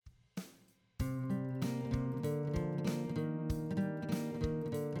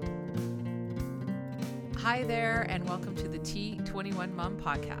Hi there, and welcome to the T21 Mom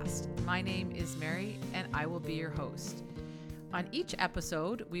Podcast. My name is Mary, and I will be your host. On each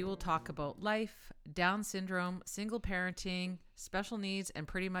episode, we will talk about life, Down syndrome, single parenting, special needs, and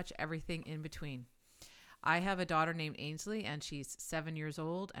pretty much everything in between. I have a daughter named Ainsley, and she's 7 years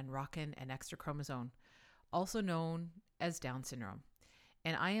old and rocking an extra chromosome, also known as Down syndrome.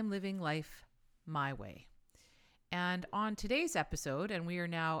 And I am living life my way. And on today's episode, and we are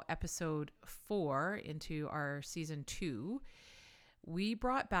now episode 4 into our season 2, we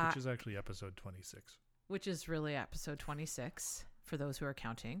brought back... Which is actually episode 26. Which is really episode 26, for those who are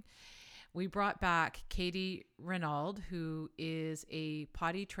counting. We brought back Katie Renaud, who is a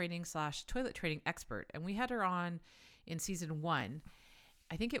potty training / toilet training expert. And we had her on in season 1.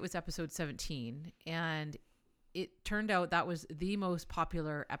 I think it was episode 17. And it turned out that was the most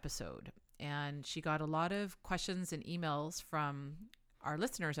popular episode. And she got a lot of questions and emails from our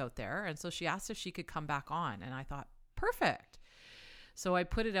listeners out there. And so she asked if she could come back on. And I thought, perfect. So I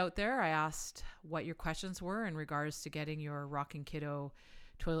put it out there. I asked what your questions were in regards to getting your rocking kiddo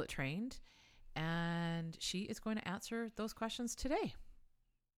toilet trained. And she is going to answer those questions today.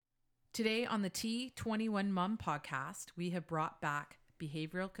 Today on the T21 Mom Podcast, we have brought back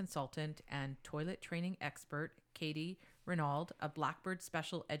behavioral consultant and toilet training expert, Katie Renaud of Blackbird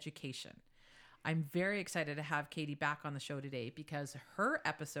Special Education. I'm very excited to have Katie back on the show today because her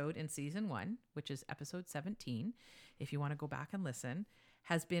episode in season 1, which is episode 17, if you want to go back and listen,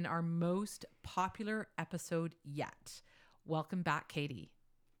 has been our most popular episode yet. Welcome back, Katie.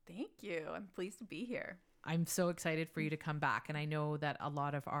 Thank you. I'm pleased to be here. I'm so excited for you to come back. And I know that a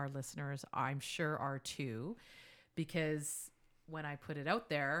lot of our listeners, I'm sure, are too, because when I put it out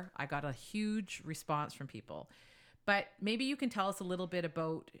there, I got a huge response from people. But maybe you can tell us a little bit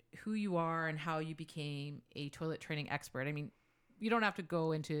about who you are and how you became a toilet training expert. I mean, you don't have to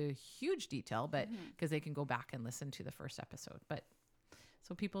go into huge detail, but because they can go back and listen to the first episode. But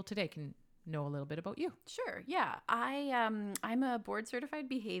so people today can know a little bit about you. Sure. Yeah. I'm a board certified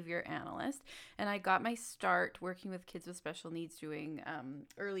behavior analyst, and I got my start working with kids with special needs doing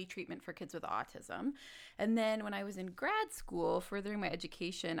early treatment for kids with autism. And then when I was in grad school furthering my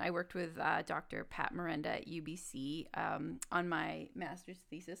education, I worked with Dr. Pat Miranda at UBC on my master's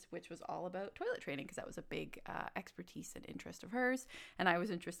thesis, which was all about toilet training because that was a big expertise and interest of hers. And I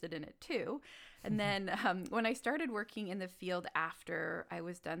was interested in it too. And then when I started working in the field after I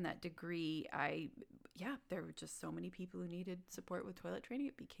was done that degree, there were just so many people who needed support with toilet training.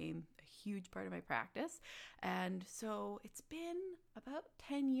 It became a huge part of my practice. And so it's been about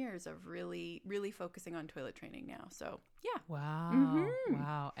 10 years of really, really focusing on toilet training now. So, yeah. Wow.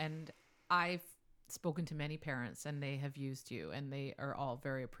 Wow. And I've spoken to many parents and they have used you and they are all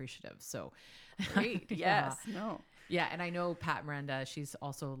very appreciative. So great. Yes. No. Yeah. And I know Pat Miranda, she's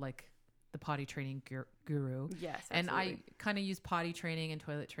also like the potty training guru. Yes, absolutely. And I kind of use potty training and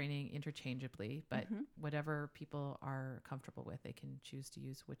toilet training interchangeably, but whatever people are comfortable with, they can choose to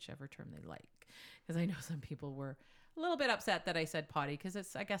use whichever term they like. Because I know some people were a little bit upset that I said potty because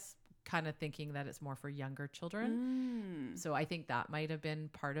it's, I guess, kind of thinking that it's more for younger children. So I think that might have been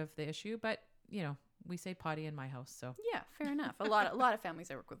part of the issue, but you know, we say potty in my house, so yeah, fair enough. A lot of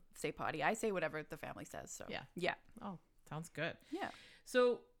families I work with say potty. I say whatever the family says. So yeah. Oh, sounds good. Yeah.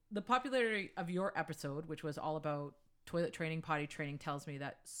 So the popularity of your episode, which was all about toilet training, potty training, tells me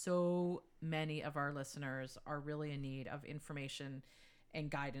that so many of our listeners are really in need of information and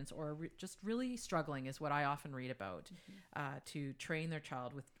guidance, or just really struggling is what I often read about, to train their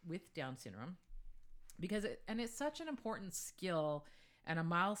child with Down syndrome, because it's such an important skill and a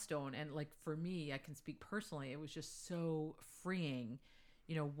milestone. And like for me, I can speak personally, it was just so freeing,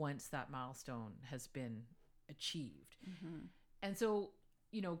 you know, once that milestone has been achieved. And so,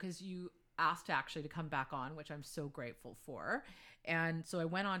 you know, because you asked actually to come back on, which I'm so grateful for. And so I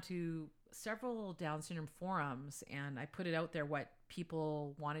went on to several Down syndrome forums and I put it out there what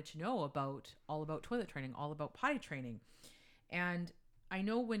people wanted to know about, all about toilet training, all about potty training. And I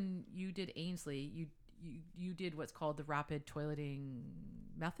know when you did Ainsley, you did what's called the rapid toileting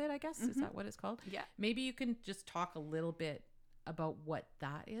method, I guess. Is that what it's called? Yeah. Maybe you can just talk a little bit about what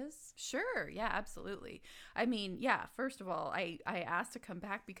that is? Sure. Yeah, absolutely. I mean, yeah, first of all, I asked to come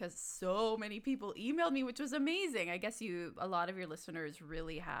back because so many people emailed me, which was amazing. I guess a lot of your listeners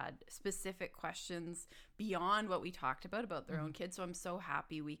really had specific questions beyond what we talked about their own kids. So I'm so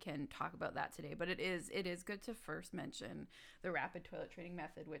happy we can talk about that today. But it is good to first mention the rapid toilet training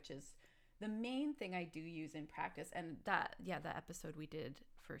method, which is the main thing I do use in practice, and that, the episode we did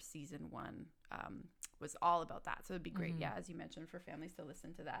for season 1 was all about that. So it'd be great, as you mentioned, for families to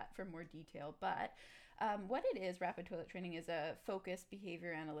listen to that for more detail. But what it is, rapid toilet training, is a focused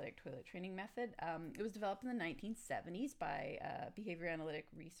behavior analytic toilet training method. It was developed in the 1970s by behavior analytic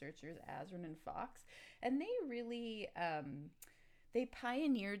researchers Azrin and Fox, and they really they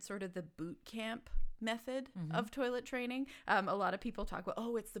pioneered sort of the boot camp method of toilet training. A lot of people talk about,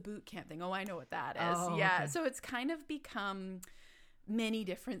 oh, it's the boot camp thing. Oh, I know what that is. Okay. So it's kind of become many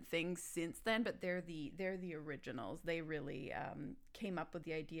different things since then, but they're the originals. They really came up with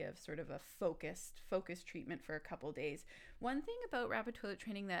the idea of sort of a focused treatment for a couple days. One thing about rapid toilet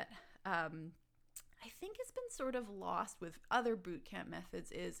training that I think has been sort of lost with other boot camp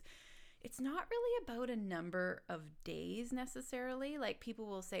methods is it's not really about a number of days necessarily. Like, people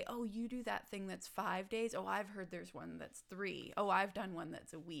will say, oh, you do that thing that's 5 days. Oh, I've heard there's one that's 3. Oh, I've done one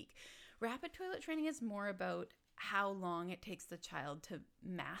that's a week. Rapid toilet training is more about how long it takes the child to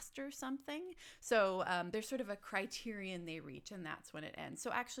master something. So there's sort of a criterion they reach, and that's when it ends.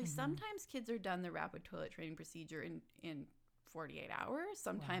 So actually, sometimes kids are done the rapid toilet training procedure in 48 hours.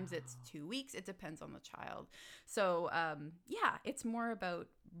 Sometimes it's 2 weeks. It depends on the child. So it's more about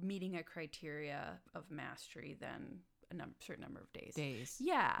meeting a criteria of mastery than a certain number of days.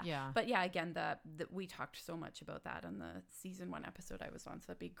 Yeah. But again, we talked so much about that on the season 1 episode I was on. So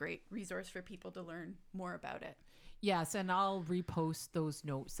that'd be a great resource for people to learn more about it. Yes, and I'll repost those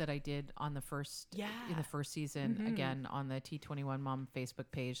notes that I did on the first in the first season again on the T21 Mom Facebook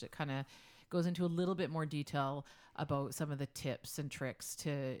page. That kind of goes into a little bit more detail about some of the tips and tricks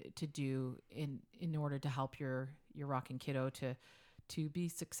to do in order to help your rocking kiddo to be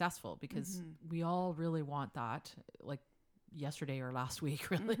successful, because we all really want that, like yesterday or last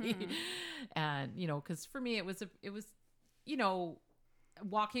week, really. And because for me it was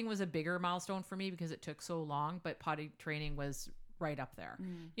walking was a bigger milestone for me because it took so long, but potty training was right up there,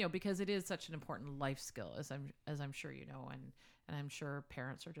 because it is such an important life skill, as I'm sure you know, and I'm sure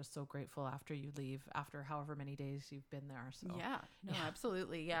parents are just so grateful after you leave, after however many days you've been there. So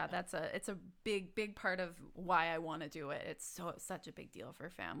absolutely. It's a big part of why I want to do it. It's such a big deal for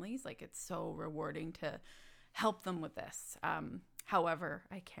families. Like, it's so rewarding to help them with this, however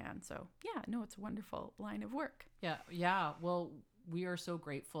I can. So it's a wonderful line of work. Well, we are so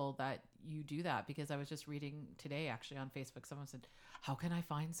grateful that you do that, because I was just reading today actually on Facebook, someone said, how can I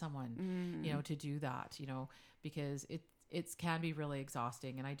find someone to do that, because it can be really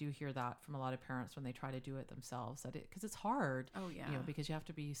exhausting. And I do hear that from a lot of parents when they try to do it themselves, because it's hard, because you have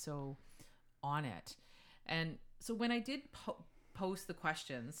to be so on it. And so when I did post the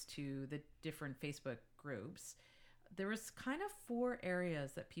questions to the different Facebook groups, there was kind of 4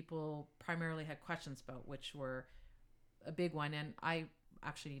 areas that people primarily had questions about, which were a big one. And I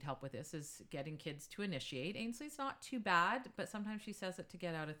actually need help with this, is getting kids to initiate. Ainsley's not too bad, but sometimes she says it to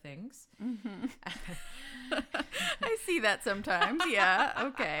get out of things. I see that sometimes. Yeah.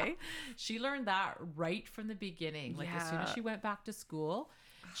 Okay. She learned that right from the beginning. Like, as soon as she went back to school,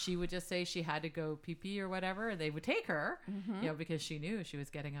 she would just say she had to go pee or whatever, and they would take her, because she knew she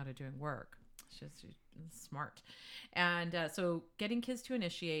was getting out of doing work. She's smart. And so getting kids to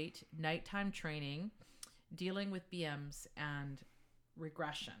initiate, nighttime training, dealing with BMs, and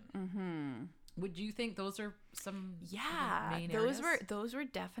regression. Would you think those are some main areas? Those were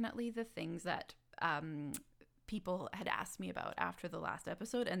definitely the things that people had asked me about after the last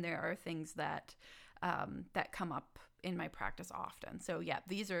episode, and there are things that that come up in my practice often. So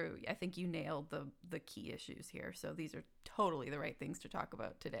these are, I think you nailed the key issues here. So these are totally the right things to talk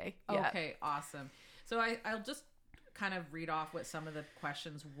about today. Okay, awesome. So I'll just kind of read off what some of the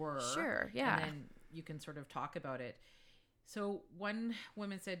questions were. Sure, yeah. And then you can sort of talk about it. So one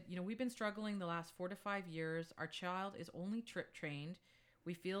woman said, we've been struggling the last 4 to 5 years. Our child is only trip trained.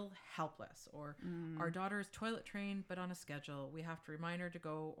 We feel helpless. Or our daughter is toilet trained, but on a schedule. We have to remind her to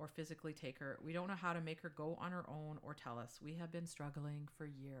go or physically take her. We don't know how to make her go on her own or tell us. We have been struggling for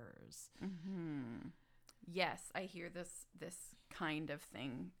years. Yes, I hear this kind of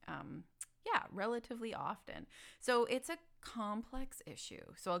thing. Relatively often. So it's a complex issue.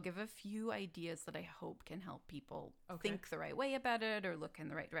 So I'll give a few ideas that I hope can help people think the right way about it, or look in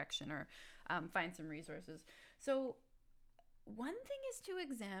the right direction, or find some resources. So one thing is to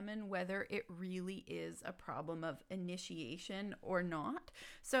examine whether it really is a problem of initiation or not.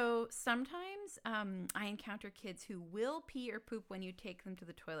 So sometimes I encounter kids who will pee or poop when you take them to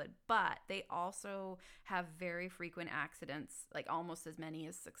the toilet, but they also have very frequent accidents, like almost as many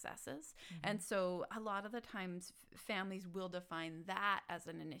as successes. And so a lot of the times families will define that as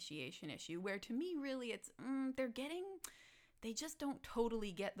an initiation issue, where to me really it's they're getting they just don't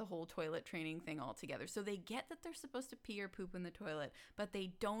totally get the whole toilet training thing altogether. So they get that they're supposed to pee or poop in the toilet, but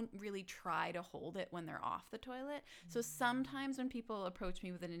they don't really try to hold it when they're off the toilet. So sometimes when people approach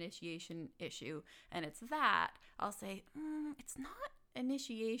me with an initiation issue and it's that, I'll say, it's not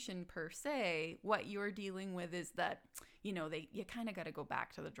initiation per se. What you're dealing with is that, you kind of got to go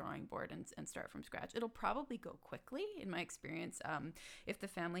back to the drawing board and start from scratch. It'll probably go quickly in my experience. If the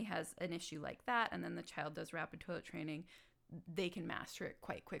family has an issue like that and then the child does rapid toilet training, they can master it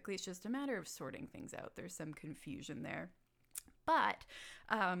quite quickly. It's just a matter of sorting things out. There's some confusion there. But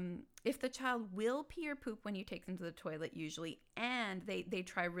if the child will pee or poop when you take them to the toilet usually, and they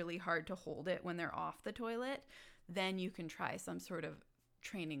try really hard to hold it when they're off the toilet, then you can try some sort of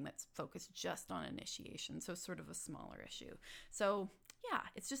training that's focused just on initiation, so sort of a smaller issue. So yeah,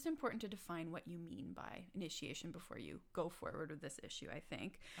 it's just important to define what you mean by initiation before you go forward with this issue, I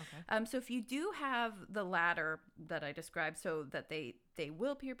think. Okay. So if you do have the latter that I described, so that they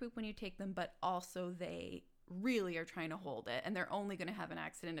will pee or poop when you take them, but also they really are trying to hold it, and they're only going to have an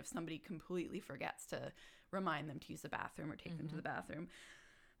accident if somebody completely forgets to remind them to use the bathroom or take them to the bathroom,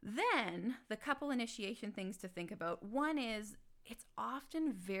 then the couple initiation things to think about. One is it's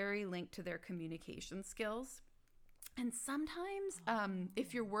often very linked to their communication skills. And sometimes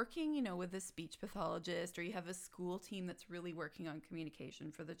if you're working, with a speech pathologist, or you have a school team that's really working on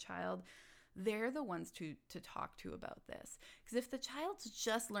communication for the child, they're the ones to talk to about this. Because if the child's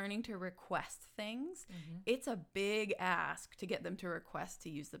just learning to request things, it's a big ask to get them to request to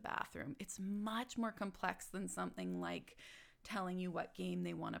use the bathroom. It's much more complex than something like telling you what game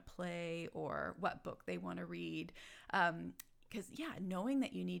they want to play or what book they want to read. Because, knowing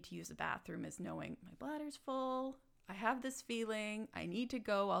that you need to use the bathroom is knowing my bladder's full, I have this feeling, I need to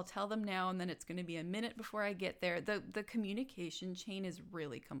go, I'll tell them now, and then it's going to be a minute before I get there. The communication chain is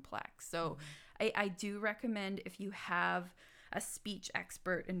really complex. So I do recommend, if you have a speech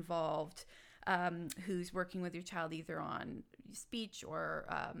expert involved who's working with your child either on speech or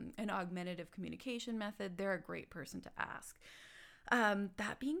an augmentative communication method, they're a great person to ask.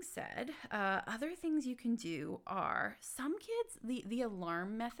 That being said, other things you can do are, some kids, the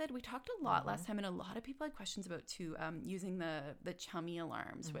alarm method, we talked a lot last time, and a lot of people had questions about too, using the Chummy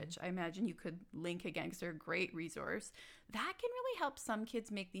alarms, which I imagine you could link again because they're a great resource. That can really help some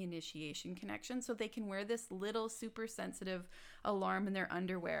kids make the initiation connection, so they can wear this little super sensitive alarm in their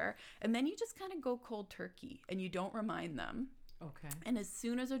underwear, and then you just kind of go cold turkey and you don't remind them. Okay. And as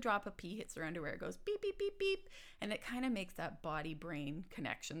soon as a drop of pee hits their underwear, it goes beep, beep, beep, beep. And it kind of makes that body-brain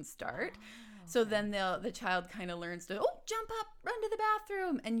connection start. So then the child kind of learns to, jump up, run to the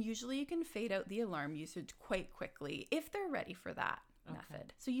bathroom. And usually you can fade out the alarm usage quite quickly if they're ready for that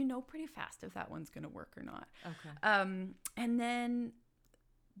method. So you know pretty fast if that one's going to work or not. Okay. And then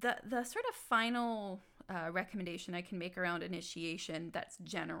the sort of final recommendation I can make around initiation that's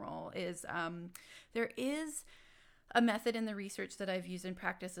general is there is a method in the research that I've used in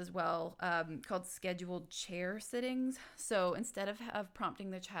practice as well, called scheduled chair sittings. So instead of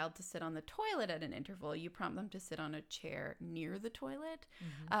prompting the child to sit on the toilet at an interval, you prompt them to sit on a chair near the toilet.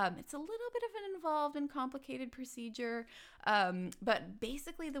 It's a little bit of an involved and complicated procedure, but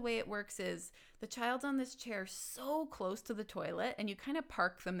basically the way it works is the child's on this chair so close to the toilet, and you kind of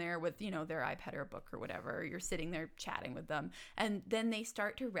park them there with, their iPad or book or whatever. You're sitting there chatting with them, and then they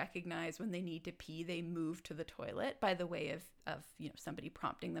start to recognize when they need to pee. They move to the toilet by the way of somebody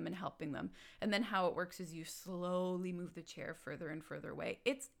prompting them and helping them. And then how it works is you slowly move the chair further and further away.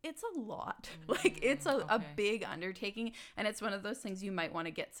 It's a lot. It's a big undertaking, and it's one of those things you might want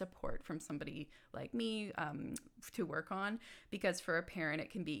to get support from somebody like me to work on, because for a parent it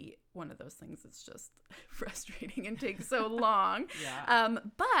can be one of those things that's just frustrating and takes so long.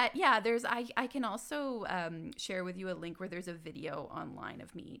 But I can also share with you a link where there's a video online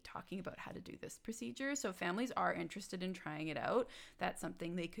of me talking about how to do this procedure. So if families are interested in trying it out, that's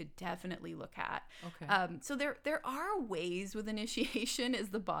something they could definitely look at. Okay. So there are ways with initiation is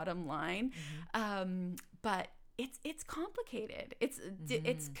the bottom line. But it's complicated.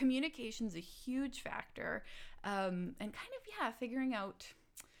 It's communication's a huge factor. And kind of, figuring out,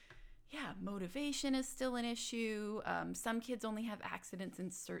 motivation is still an issue. Some kids only have accidents in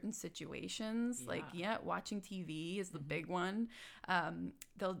certain situations. Watching TV is the big one.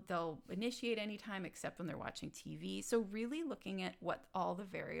 They'll initiate anytime except when they're watching TV. So really looking at what all the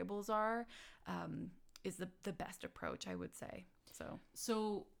variables are is the best approach, I would say.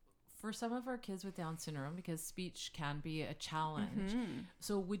 So for some of our kids with Down syndrome, because speech can be a challenge,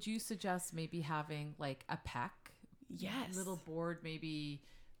 so would you suggest maybe having like a PEC? Yes. Little board, maybe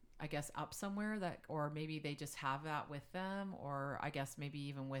I guess up somewhere that, or maybe they just have that with them, or I guess maybe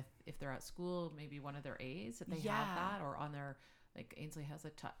even with, if they're at school, maybe one of their aides that they have that, or on their, like Ainsley has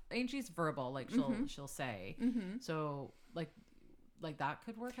Ainsley's verbal, like she'll say, so like that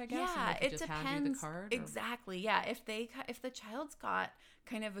could work, I guess. Yeah, and it just depends. hand you the card, exactly. Yeah, if the child's got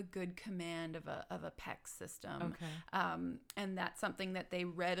kind of a good command of a PEX system, and that's something that they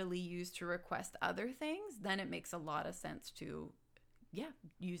readily use to request other things, then it makes a lot of sense to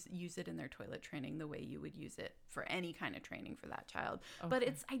use it in their toilet training the way you would use it for any kind of training for that child. But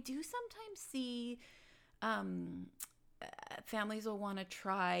I do sometimes see families will want to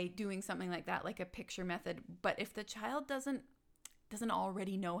try doing something like that, like a picture method, but if the child doesn't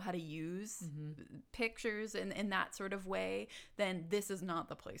already know how to use pictures in that sort of way, then this is not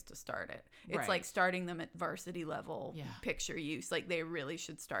the place to start it. It's like starting them at varsity level picture use. Like they really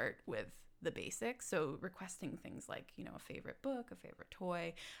should start with the basics. So requesting things like, a favorite book, a favorite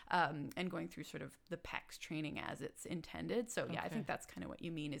toy, and going through sort of the PEX training as it's intended. So I think that's kind of what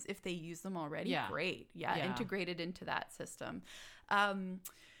you mean, is if they use them already, great. Integrated into that system. And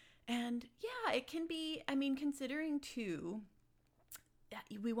it can be, considering too,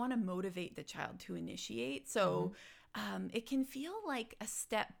 we want to motivate the child to initiate. So it can feel like a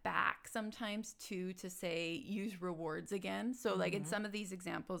step back sometimes too, to say, use rewards again. So like in some of these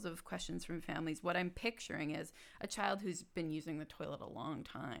examples of questions from families, what I'm picturing is a child who's been using the toilet a long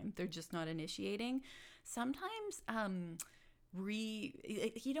time. They're just not initiating. Sometimes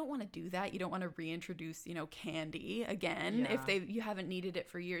you don't want to do that. You don't want to reintroduce, candy again if you haven't needed it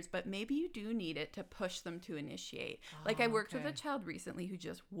for years, but maybe you do need it to push them to initiate. I worked with a child recently who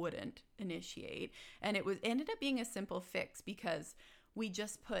just wouldn't initiate, and it ended up being a simple fix because we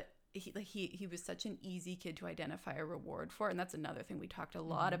just put he was such an easy kid to identify a reward for, and that's another thing we talked a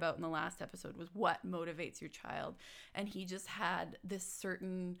lot about in the last episode, was what motivates your child. And he just had this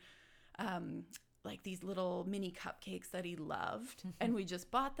certain like these little mini cupcakes that he loved, and we just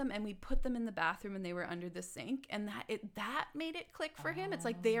bought them and we put them in the bathroom, and they were under the sink, and that made it click for him. It's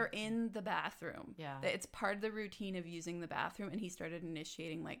like they are in the bathroom. It's part of the routine of using the bathroom, and he started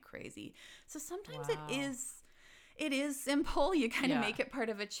initiating like crazy. So sometimes it is simple. You kind of make it part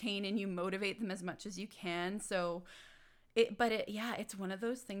of a chain, and you motivate them as much as you can. So it's one of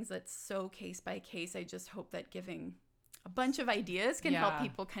those things that's so case by case. I just hope that giving a bunch of ideas can help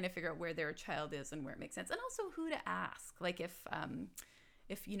people kind of figure out where their child is and where it makes sense, and also who to ask. Like if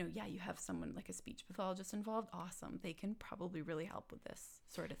you have someone like a speech pathologist involved, awesome, they can probably really help with this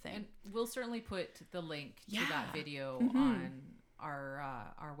sort of thing. And we'll certainly put the link to that video on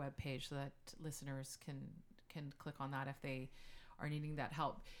our webpage so that listeners can click on that if they are needing that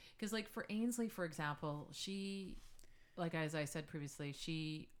help. Because like for Ainsley, for example, she, like as I said previously,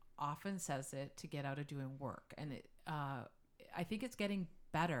 she often says it to get out of doing work, and I think it's getting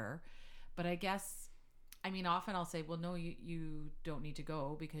better, but I guess often I'll say, well, no, you don't need to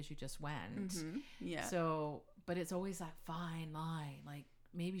go because you just went. So but it's always that fine line, like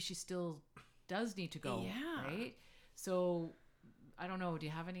maybe she still does need to go, right? So I don't know, do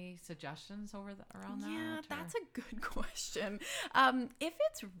you have any suggestions around that? Yeah, that's a good question. If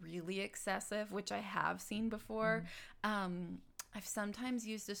it's really excessive, which I have seen before, I've sometimes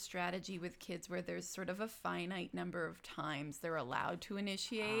used a strategy with kids where there's sort of a finite number of times they're allowed to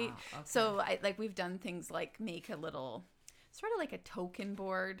initiate. So we've done things like make a little, sort of like a token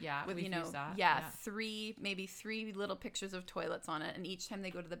board with, maybe three little pictures of toilets on it. And each time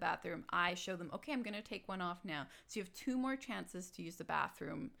they go to the bathroom, I show them, okay, I'm going to take one off now. So you have 2 more chances to use the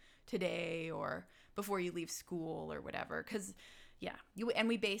bathroom today or before you leave school or whatever. Because and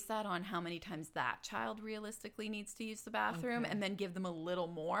we base that on how many times that child realistically needs to use the bathroom, and then give them a little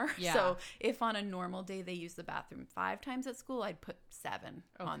more. So if on a normal day they use the bathroom 5 times at school, I'd put 7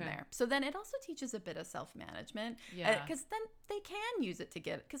 on there. So then it also teaches a bit of self-management, because then they can use it to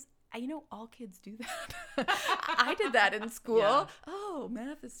get, because all kids do that. I did that in school. Oh,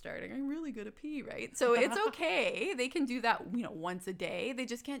 math is starting. I'm really good at P, right? So it's okay. They can do that, once a day. They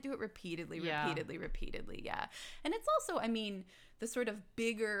just can't do it repeatedly. Yeah. And it's also, the sort of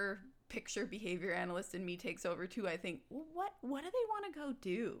bigger picture behavior analyst in me takes over too. I think, what do they want to go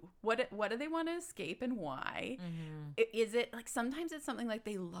do? What do they want to escape, and why? Is it like, sometimes it's something like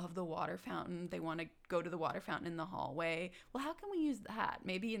they love the water fountain, they want to go to the water fountain in the hallway. Well, how can we use that?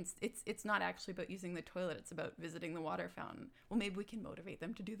 Maybe it's not actually about using the toilet, it's about visiting the water fountain. Well, maybe we can motivate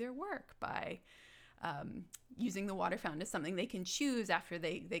them to do their work by using the water fountain as something they can choose after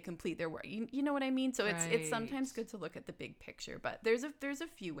they complete their work. You know what I mean? So it's sometimes good to look at the big picture, but there's a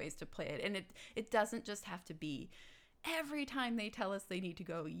few ways to play it, and it doesn't just have to be every time they tell us they need to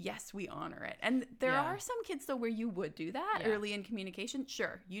go, yes, we honor it. And there Yeah. are some kids, though, where you would do that early in communication.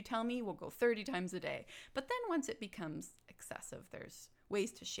 Sure, you tell me, we'll go 30 times a day. But then once it becomes excessive, there's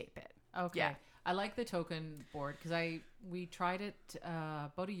ways to shape it. Okay. Yeah. I like the token board because we tried it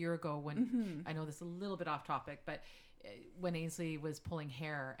about a year ago when I know this is a little bit off topic, but when Ainsley was pulling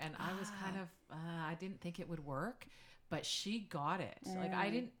hair, and I was kind of I didn't think it would work, but she got it. Like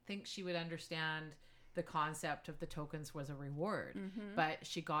I didn't think she would understand the concept of the tokens was a reward, but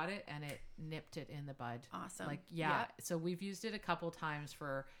she got it and it nipped it in the bud. Awesome. Like yeah. So we've used it a couple times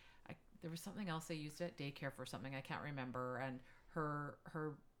for there was something else they used it at daycare for something I can't remember, and her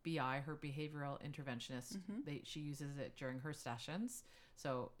BI, her behavioral interventionist, she uses it during her sessions.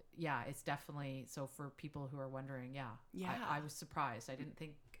 So yeah, it's definitely, so for people who are wondering, I was surprised.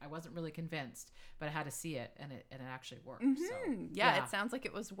 I wasn't really convinced, but I had to see it and it actually worked. So yeah, it sounds like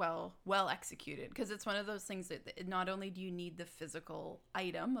it was well executed, because it's one of those things that not only do you need the physical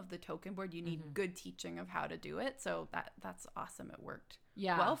item of the token board, you need good teaching of how to do it. So that's awesome. It worked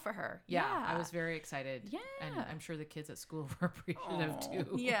well for her. Yeah, I was very excited. Yeah. And I'm sure the kids at school were appreciative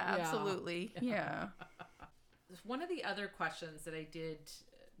too. Yeah, absolutely. Yeah. One of the other questions that I did,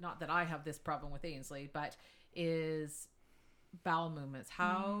 not that I have this problem with Ainsley, but is bowel movements.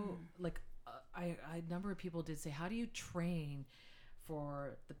 How a number of people did say, how do you train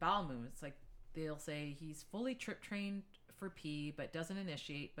for the bowel movements? Like they'll say he's fully trip trained for pee but doesn't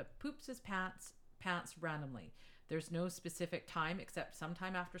initiate, but poops his pants randomly. There's no specific time except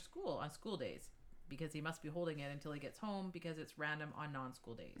sometime after school on school days, because he must be holding it until he gets home because it's random on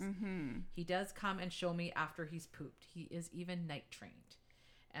non-school days. He does come and show me after he's pooped. He is even night trained.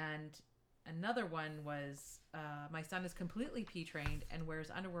 And another one was, my son is completely pee trained and wears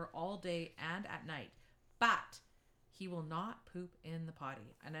underwear all day and at night, but he will not poop in the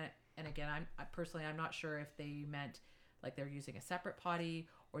potty. And again, I'm not sure if they meant like they're using a separate potty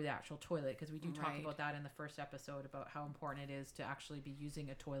or the actual toilet, because we do talk about that in the first episode about how important it is to actually be using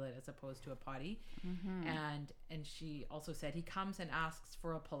a toilet as opposed to a potty. And she also said he comes and asks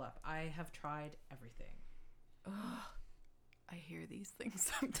for a pull-up. I have tried everything. I hear these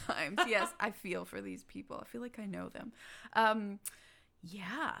things sometimes. Yes, I feel for these people. I feel like I know them.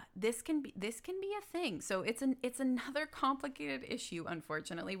 Yeah, this can be a thing. So it's another complicated issue,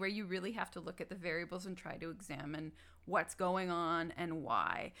 unfortunately, where you really have to look at the variables and try to examine what's going on and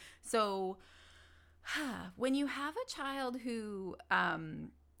why. So when you have a child who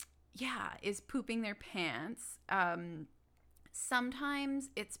is pooping their pants, sometimes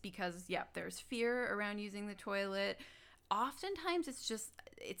it's because there's fear around using the toilet. Oftentimes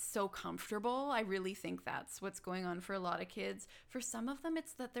it's so comfortable. I really think that's what's going on for a lot of kids. For some of them,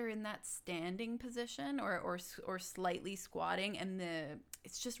 it's that they're in that standing position or slightly squatting, and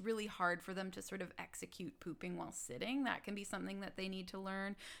it's just really hard for them to sort of execute pooping while sitting. That can be something that they need to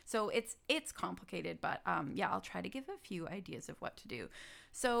learn. So it's complicated, but I'll try to give a few ideas of what to do.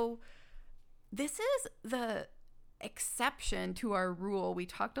 So this is the exception to our rule we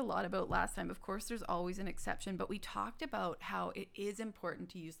talked a lot about last time. Of course, there's always an exception, but we talked about how it is important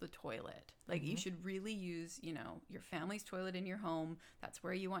to use the toilet. Like you should really use, your family's toilet in your home. That's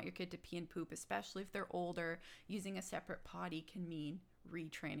where you want your kid to pee and poop, especially if they're older. Using a separate potty can mean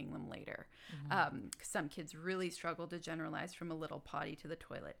retraining them later. Some kids really struggle to generalize from a little potty to the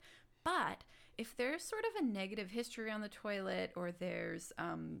toilet. But if there's sort of a negative history on the toilet, or there's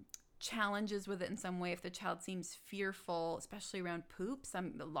challenges with it in some way, if the child seems fearful, especially around poop,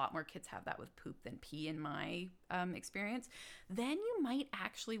 a lot more kids have that with poop than pee in my experience, then you might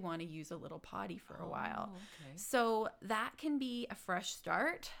actually want to use a little potty for a while. Okay. So that can be a fresh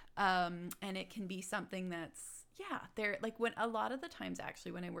start, and it can be something that's they're like, when a lot of the times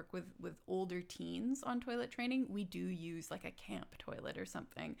actually when I work with older teens on toilet training, we do use like a camp toilet or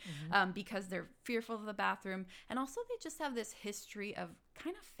something, because they're fearful of the bathroom, and also they just have this history of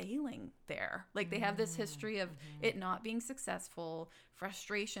kind of failing there. Like they have this history of it not being successful,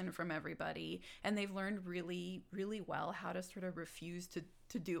 frustration from everybody, and they've learned really, really well how to sort of refuse to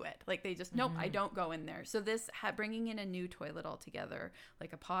do it. Like they just, nope, I don't go in there. So this bringing in a new toilet altogether,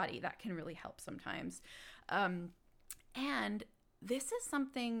 like a potty, that can really help sometimes. And this is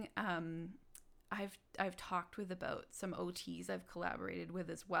something I've talked with about some OTs I've collaborated with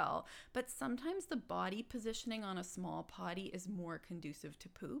as well. But sometimes the body positioning on a small potty is more conducive to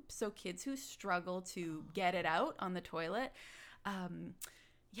poop. So kids who struggle to get it out on the toilet,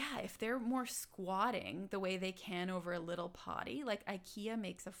 yeah, if they're more squatting the way they can over a little potty, like IKEA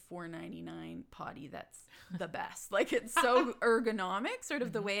makes a $4.99 potty that's the best. Like it's so ergonomic, sort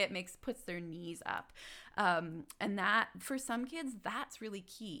of the way it puts their knees up. And that for some kids, that's really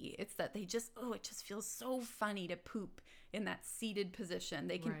key. It's that they just, it just feels so funny to poop in that seated position.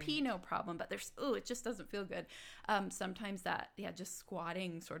 They can pee no problem, but it just doesn't feel good. Sometimes that, just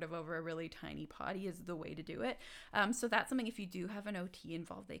squatting sort of over a really tiny potty is the way to do it. So that's something, if you do have an OT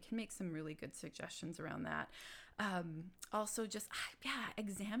involved, they can make some really good suggestions around that. Also just,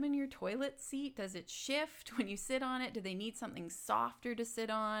 examine your toilet seat. Does it shift when you sit on it? Do they need something softer to sit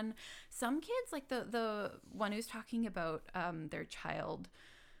on? Some kids, like the one who's talking about their child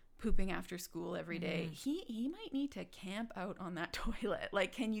pooping after school every day, he might need to camp out on that toilet.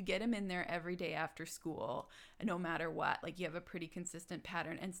 Like, can you get him in there every day after school, no matter what? Like, you have a pretty consistent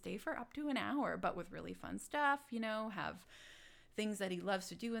pattern, and stay for up to an hour, but with really fun stuff, have things that he loves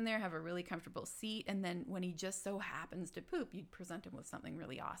to do in there, have a really comfortable seat. And then when he just so happens to poop, you'd present him with something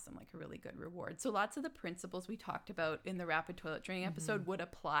really awesome, like a really good reward. So lots of the principles we talked about in the rapid toilet training episode would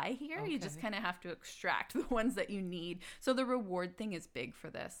apply here. Okay. You just kind of have to extract the ones that you need. So the reward thing is big for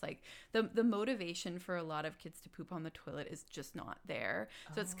this. Like the motivation for a lot of kids to poop on the toilet is just not there.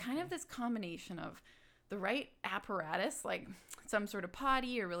 So it's kind of this combination of the right apparatus, like some sort of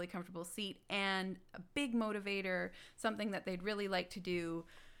potty or really comfortable seat, and a big motivator, something that they'd really like to do.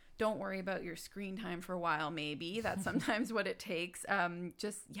 Don't worry about your screen time for a while, maybe. That's sometimes what it takes.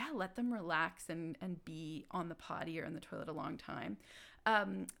 Let them relax and be on the potty or in the toilet a long time.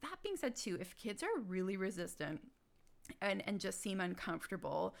 That being said, too, if kids are really resistant and just seem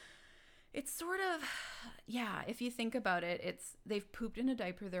uncomfortable, it's sort of, if you think about it, they've pooped in a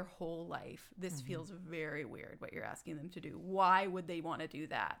diaper their whole life. This feels very weird, what you're asking them to do. Why would they want to do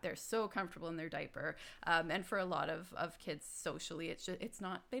that? They're so comfortable in their diaper. And for a lot of kids socially, it's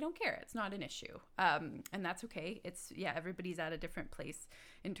not, they don't care. It's not an issue. And that's okay. Everybody's at a different place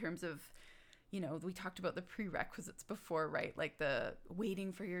in terms of, we talked about the prerequisites before, right? Like the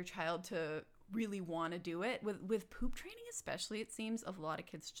waiting for your child to really want to do it. With poop training especially, it seems a lot of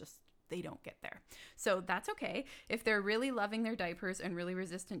kids they don't get there. So that's okay. If they're really loving their diapers and really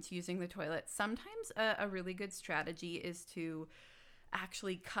resistant to using the toilet, sometimes a really good strategy is to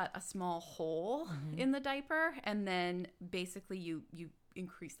actually cut a small hole in the diaper, and then basically you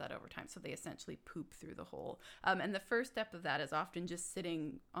increase that over time. So they essentially poop through the hole. And the first step of that is often just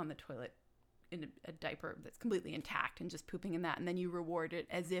sitting on the toilet in a diaper that's completely intact and just pooping in that, and then you reward it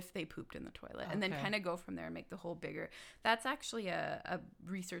as if they pooped in the toilet, and then kind of go from there and make the hole bigger. That's actually a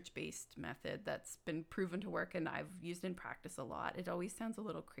research-based method that's been proven to work, and I've used in practice a lot. It always sounds a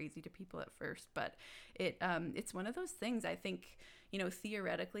little crazy to people at first, but it's one of those things. I think,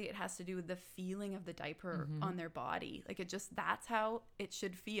 theoretically it has to do with the feeling of the diaper on their body. Like that's how it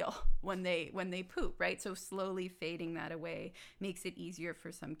should feel when they poop, right? So slowly fading that away makes it easier for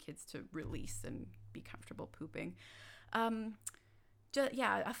some kids to release and be comfortable pooping.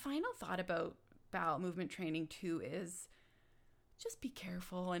 A final thought about bowel movement training too is just be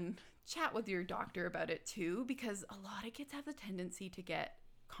careful and chat with your doctor about it too, because a lot of kids have the tendency to get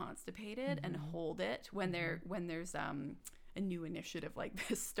constipated and hold it when there's a new initiative like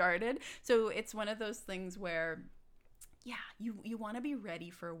this started. So it's one of those things where you want to be ready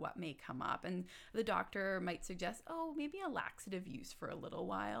for what may come up, and the doctor might suggest, maybe a laxative use for a little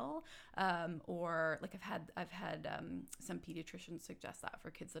while, or like I've had some pediatricians suggest that for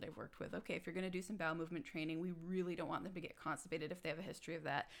kids that I've worked with. Okay, if you're going to do some bowel movement training, we really don't want them to get constipated. If they have a history of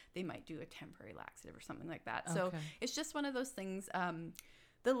that, they might do a temporary laxative or something like that. So it's just one of those things.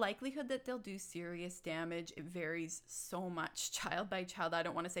 The likelihood that they'll do serious damage, it varies so much child by child. I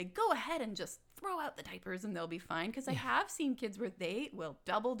don't want to say, go ahead and just throw out the diapers and they'll be fine, because I have seen kids where they will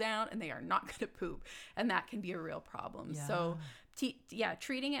double down and they are not going to poop, and that can be a real problem. Yeah. So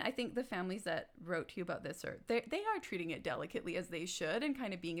treating it, I think the families that wrote to you about this they are treating it delicately, as they should, and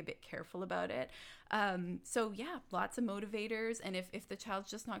kind of being a bit careful about it. Lots of motivators, and if the child's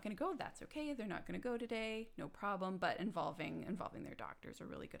just not going to go, that's okay. They're not going to go today, no problem. But involving their doctors a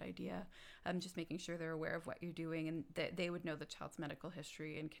really good idea. Just making sure they're aware of what you're doing, and that they would know the child's medical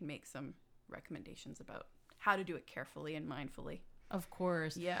history and can make some recommendations about how to do it carefully and mindfully. Of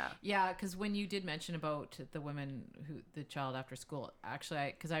course. Yeah, because when you did mention about the child after school,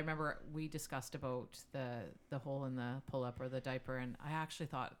 actually, because I remember we discussed about the hole in the pull-up or the diaper, and I actually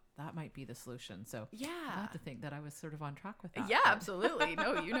thought that might be the solution. So I have to think that I was sort of on track with that. Yeah, absolutely.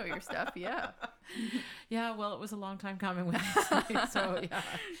 No, you know your stuff. Yeah. Yeah, well, it was a long time coming with me, so yeah.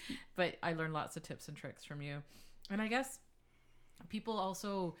 But I learned lots of tips and tricks from you. And I guess people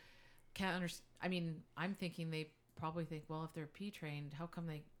also can't understand. I mean, I'm thinking probably think, well, if they're pee trained, how come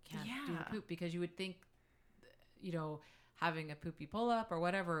they can't do the Yeah. poop? Because you would think, you know, having a poopy pull up or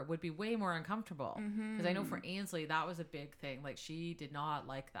whatever would be way more uncomfortable. Because I know for Ainsley, that was a big thing. Like, she did not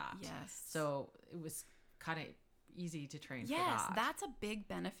like that. Yes. So it was kind of easy to train for Yes, that. that's a big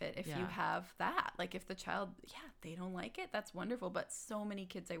benefit if you Yeah. have that. Like, if the child, they don't like it, that's wonderful. But so many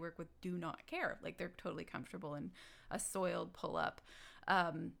kids I work with do not care. Like, they're totally comfortable in a soiled pull up.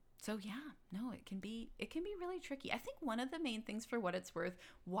 So it can be really tricky. I think one of the main things, for what it's worth,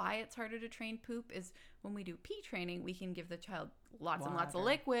 why it's harder to train poop is when we do pee training, we can give the child lots and lots of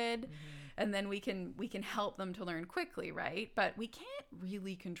Water. liquid, and then we can help them to learn quickly, right? But we can't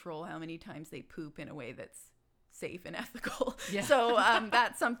really control how many times they poop in a way that's safe and ethical. Yeah. So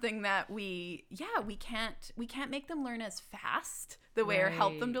that's something that we can't make them learn as fast the way, or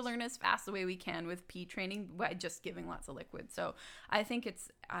help them to Right. learn as fast the way we can with pee training by just giving lots of liquid. So I think it's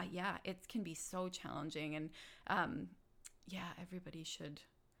it can be so challenging, and everybody should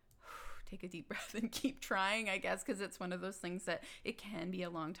take a deep breath and keep trying, I guess, because it's one of those things that it can be a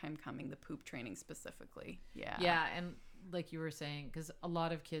long time coming, the poop training specifically. Yeah, and like you were saying, because a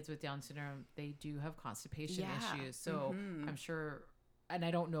lot of kids with Down syndrome, they do have constipation issues. So I'm sure, and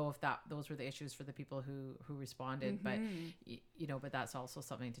I don't know if those were the issues for the people who responded, but but that's also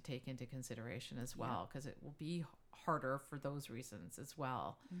something to take into consideration as well, because it will be harder for those reasons as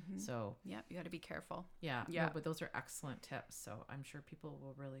well. So you got to be careful. yeah, but those are excellent tips. So I'm sure people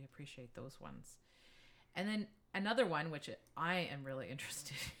will really appreciate those ones. And then another one, which I am really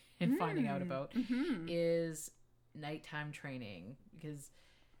interested in finding out about, is nighttime training. Because,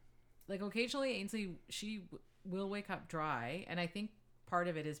 like, occasionally Ainsley, she will wake up dry, and I think part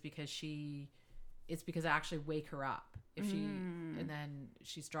of it is because I actually wake her up if she and then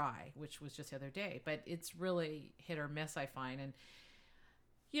she's dry, which was just the other day. But it's really hit or miss, I find. And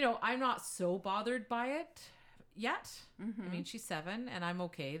I'm not so bothered by it yet. I mean, she's 7, and I'm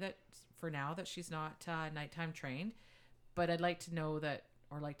okay that for now that she's not nighttime trained, but I'd like to know that,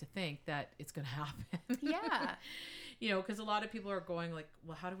 or like to think that it's going to happen. Yeah. Because a lot of people are going like,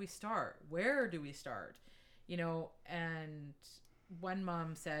 well, how do we start? Where do we start? And one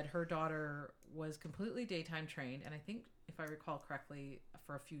mom said her daughter was completely daytime trained, and I think, if I recall correctly,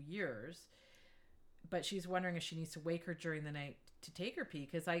 for a few years, but she's wondering if she needs to wake her during the night to take her pee.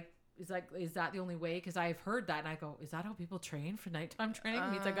 Because is that the only way? Because I've heard that, and I go, is that how people train for nighttime training?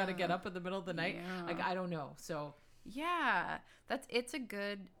 It means I got to get up in the middle of the night. Yeah. Like, I don't know. So Yeah, it's a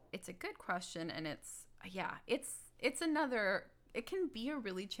good question, and it's another. It can be a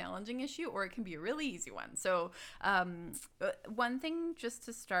really challenging issue, or it can be a really easy one. So one thing just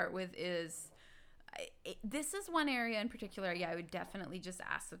to start with is, this is one area in particular, I would definitely just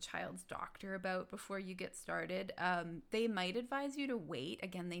ask the child's doctor about before you get started. They might advise you to wait.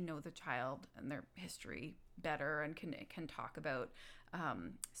 Again, they know the child and their history better, and can talk about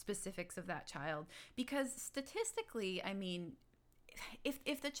specifics of that child. Because statistically, I mean,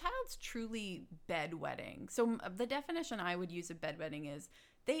 if the child's truly bedwetting, so the definition I would use of bedwetting is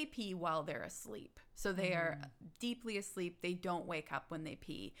they pee while they're asleep. So they are deeply asleep. They don't wake up when they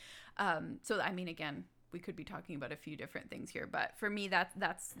pee. So, I mean, again, we could be talking about a few different things here, but for me, that's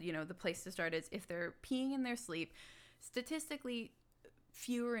the place to start is if they're peeing in their sleep. Statistically,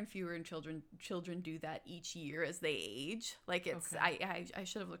 fewer and fewer children do that each year as they age. Like, it's I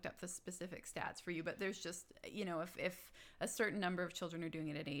should have looked up the specific stats for you, but there's just if a certain number of children are doing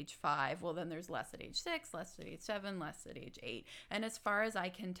it at age 5, well, then there's less at age 6, less at age 7, less at age 8. And as far as I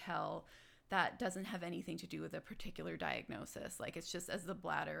can tell, that doesn't have anything to do with a particular diagnosis. Like, it's just as the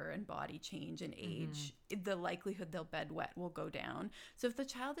bladder and body change and age, the likelihood they'll bedwet will go down. So if the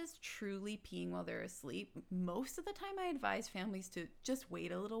child is truly peeing while they're asleep, most of the time I advise families to just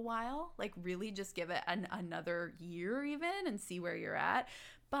wait a little while, like really just give it another year even, and see where you're at.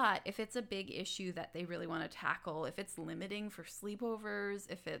 But if it's a big issue that they really want to tackle, if it's limiting for sleepovers,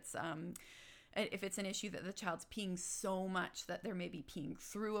 if it's an issue that the child's peeing so much that they're maybe peeing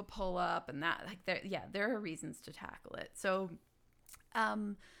through a pull-up, and that, like, there are reasons to tackle it. So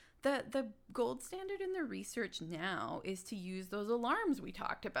the gold standard in the research now is to use those alarms we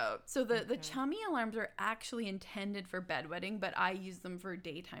talked about. So the Chummy alarms are actually intended for bedwetting, but I use them for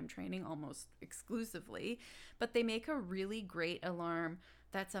daytime training almost exclusively. But they make a really great alarm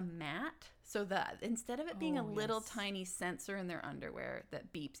that's a mat, so that instead of it being a little tiny sensor in their underwear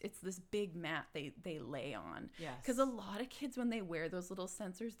that beeps, it's this big mat they lay on. Yes. Because a lot of kids, when they wear those little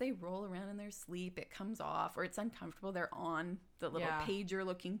sensors, they roll around in their sleep, it comes off, or it's uncomfortable, they're on the little pager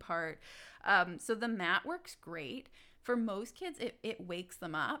looking part. So the mat works great. For most kids, it wakes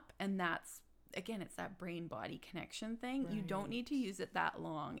them up, and that's again, it's that brain body connection thing. You don't Right. need to use it that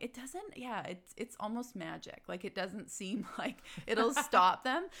long. It doesn't, yeah, it's almost magic. Like, it doesn't seem like it'll stop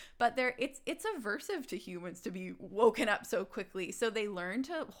them, but it's aversive to humans to be woken up so quickly. So they learn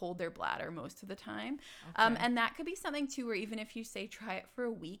to hold their bladder most of the time. Okay. And that could be something too, where even if you say try it for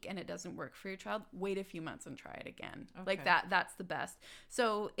a week and it doesn't work for your child, wait a few months and try it again. Like Okay. that's the best.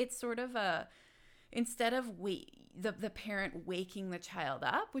 So it's sort of instead of the parent waking the child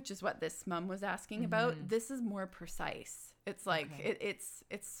up, which is what this mom was asking about, this is more precise. It's like Okay.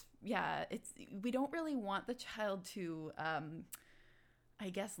 it's we don't really want the child to I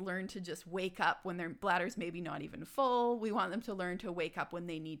guess learn to just wake up when their bladder's maybe not even full. We want them to learn to wake up when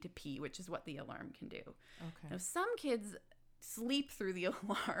they need to pee, which is what the alarm can do. Okay. Now, some kids sleep through the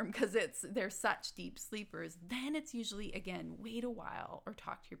alarm because they're such deep sleepers. Then it's usually, again, wait a while or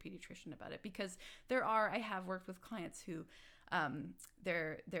talk to your pediatrician about it, because I have worked with clients who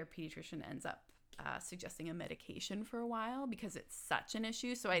their pediatrician ends up suggesting a medication for a while because it's such an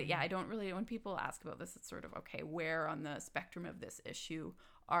issue. So I don't really, when people ask about this, it's sort of, okay, where on the spectrum of this issue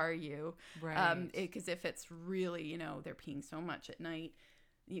are you? Right. Because if it's really, they're peeing so much at night,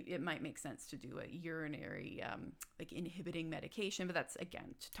 it might make sense to do a urinary like inhibiting medication, but that's,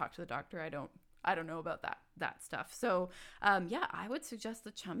 again, to talk to the doctor. I don't know about that stuff. So I would suggest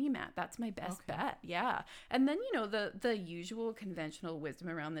the Chummy Mat. That's my best bet. Yeah. And then the usual conventional wisdom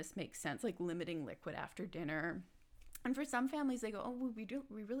around this makes sense, like limiting liquid after dinner. And for some families, they go, oh,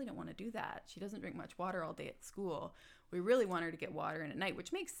 we really don't want to do that. She doesn't drink much water all day at school. We really want her to get water in at night,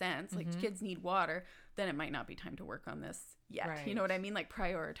 which makes sense. Like, kids need water. Then it might not be time to work on this yet. Right. You know what I mean? Like,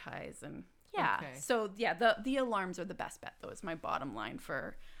 prioritize. And yeah. Okay. So yeah, the alarms are the best bet, though, is my bottom line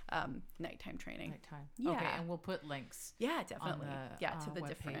for nighttime training. Nighttime. Yeah. Okay, and we'll put links Yeah, on definitely. the To the web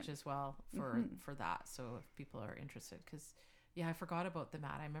different page as well for that. So if people are interested, because I forgot about the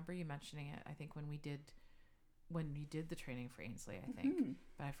mat. I remember you mentioning it, I think, when you did the training for Ainsley, I think,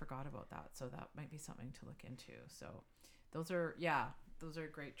 but I forgot about that. So that might be something to look into. So those are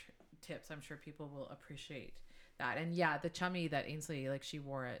great tips. I'm sure people will appreciate that. And yeah, the Chummy that Ainsley, like, she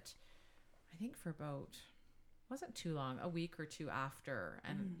wore it, I think, for about, wasn't too long, a week or two after.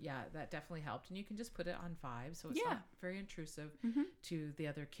 And yeah, that definitely helped. And you can just put it on 5. So it's not very intrusive to the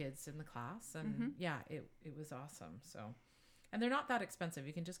other kids in the class. And yeah, it was awesome. So, and they're not that expensive.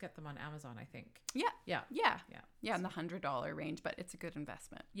 You can just get them on Amazon, I think. Yeah, in the $100 range, but it's a good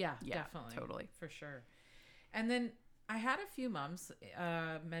investment. Yeah, Yeah, definitely. totally. For sure. And then I had a few moms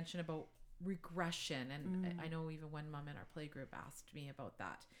mention about regression. And I know even one mom in our play group asked me about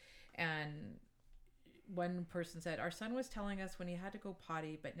that. And one person said, our son was telling us when he had to go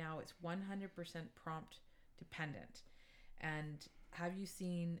potty, but now it's 100% prompt dependent. And have you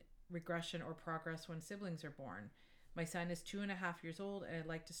seen regression or progress when siblings are born? My son is 2.5 years old and I'd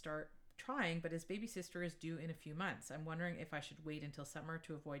like to start trying, but his baby sister is due in a few months. I'm wondering if I should wait until summer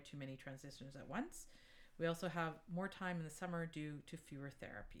to avoid too many transitions at once. We also have more time in the summer due to fewer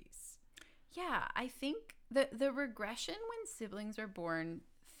therapies. Yeah, I think the regression when siblings are born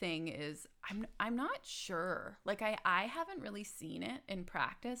thing is, I'm not sure. Like, I haven't really seen it in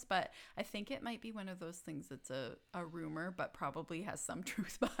practice, but I think it might be one of those things that's a rumor, but probably has some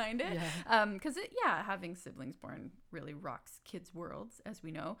truth behind it. Yeah. Because having siblings born really rocks kids' worlds, as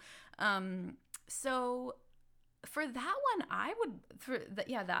we know. So for that one,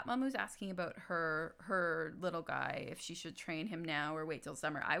 that mom was asking about her little guy, if she should train him now or wait till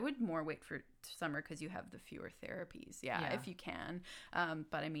summer. I would more wait for summer because you have the fewer therapies. Yeah, if you can.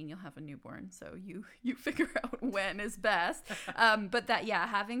 But I mean, you'll have a newborn, so you figure out when is best. But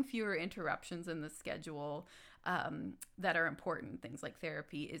having fewer interruptions in the schedule that are important, things like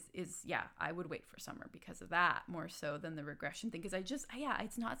therapy, is I would wait for summer because of that, more so than the regression thing, because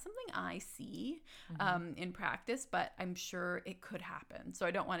it's not something I see in practice, but I'm sure it could happen. So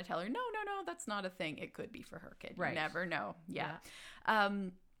I don't want to tell her no, that's not a thing. It could be for her kid. Right. You never know.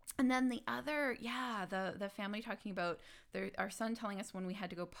 And then the other, the family talking about our son telling us when we had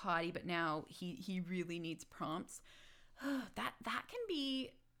to go potty, but now he really needs prompts. That can be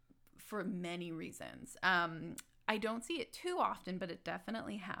for many reasons. I don't see it too often, but it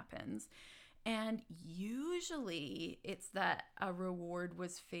definitely happens. And usually it's that a reward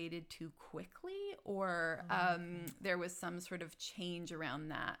was faded too quickly, or there was some sort of change around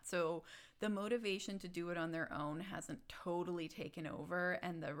that. So the motivation to do it on their own hasn't totally taken over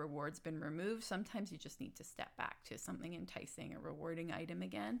and the reward's been removed. Sometimes you just need to step back to something enticing, a rewarding item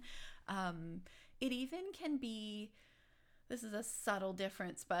again. It even can be, this is a subtle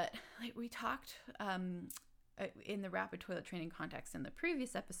difference, but like we talked in the rapid toilet training context in the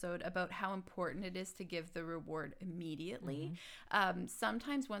previous episode about how important it is to give the reward immediately.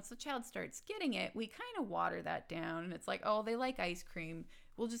 Sometimes once the child starts getting it, we kind of water that down, and it's like, oh, they like ice cream,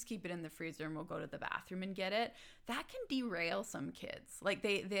 we'll just keep it in the freezer and we'll go to the bathroom and get it. That can derail some kids. Like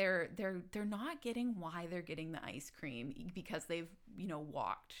they're not getting why they're getting the ice cream because they've,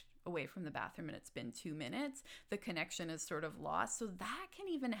 walked away from the bathroom and it's been 2 minutes. The connection is sort of lost. So that can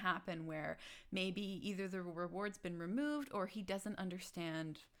even happen where maybe either the reward's been removed or he doesn't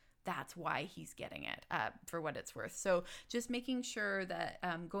understand that's why he's getting it, for what it's worth. So just making sure that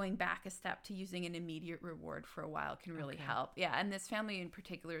going back a step to using an immediate reward for a while can really help. Yeah. And this family in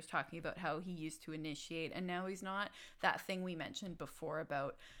particular is talking about how he used to initiate and now he's not. That thing we mentioned before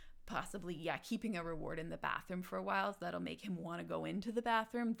about possibly keeping a reward in the bathroom for a while, so that'll make him want to go into the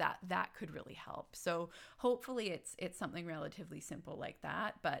bathroom. That could really help. So hopefully it's something relatively simple like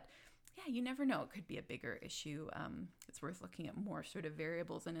that, but yeah, you never know, it could be a bigger issue. It's worth looking at more sort of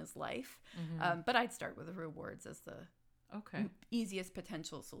variables in his life, but I'd start with the rewards as the easiest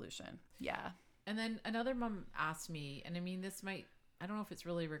potential solution. Yeah. And then another mom asked me, and I mean, I don't know if it's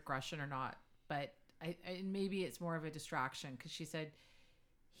really regression or not, but maybe it's more of a distraction, because she said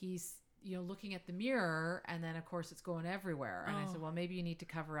he's looking at the mirror and then of course it's going everywhere, and I said, well, maybe you need to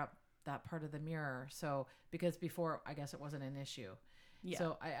cover up that part of the mirror, so because before I guess it wasn't an issue.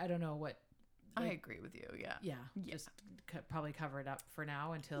 So I don't know what, I agree with you. Just probably cover it up for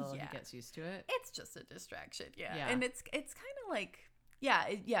now until he gets used to it. It's just a distraction. And it's kind of like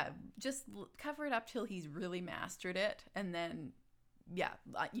just cover it up till he's really mastered it, and then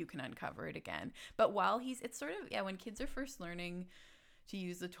you can uncover it again. But while it's sort of when kids are first learning to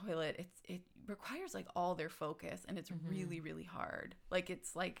use the toilet, it requires like all their focus, and it's really, really hard. Like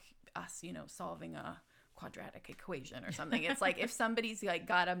it's like us, solving a quadratic equation or something. It's like if somebody's like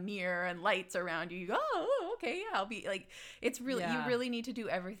got a mirror and lights around you, you go, oh, okay, I'll be like, it's really, you really need to do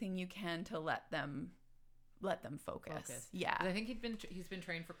everything you can to let them focus. Yeah. But I think he's been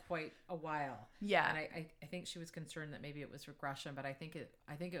trained for quite a while. Yeah. And I think she was concerned that maybe it was regression, but I think it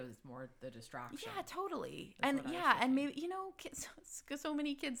was more the distraction. Yeah, totally. And maybe, kids, so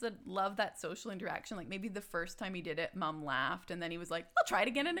many kids that love that social interaction. Like maybe the first time he did it, mom laughed, and then he was like, I'll try it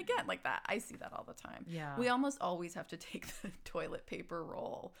again and again, like that. I see that all the time. Yeah. We almost always have to take the toilet paper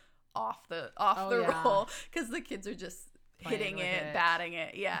roll off the roll, because the kids are just hitting it, batting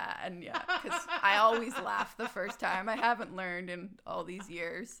it. Because I always laugh the first time. I haven't learned in all these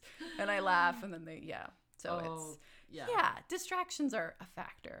years, and I laugh, and then distractions are a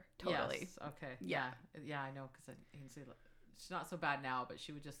factor. Totally. Yes. Okay. Yeah, I know, because I can see she's not so bad now, but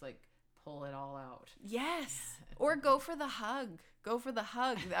she would just like pull it all out. Yes. Or go for the hug.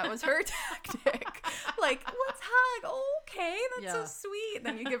 That was her tactic. Like, let's hug. Oh, okay, that's so sweet.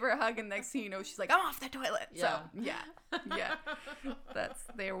 Then you give her a hug, and next thing you know, she's like, I'm off the toilet. Yeah. So,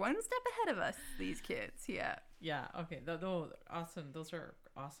 they're one step ahead of us, these kids. Yeah. Yeah. Okay. Awesome. Those are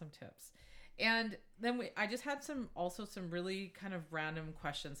awesome tips. And then I just had some really kind of random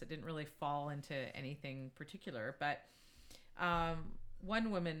questions that didn't really fall into anything particular, but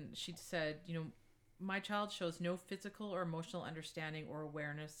one woman, she said, my child shows no physical or emotional understanding or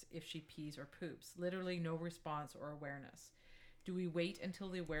awareness if she pees or poops. Literally no response or awareness. Do we wait until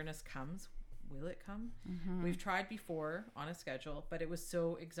the awareness comes? Will it come? Mm-hmm. We've tried before on a schedule, but it was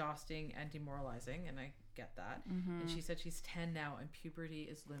so exhausting and demoralizing, and I get that. Mm-hmm. And she said she's 10 now and puberty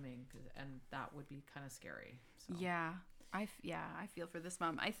is looming, and that would be kind of scary. So. Yeah. I feel for this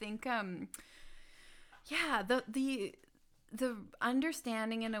mom. I think, the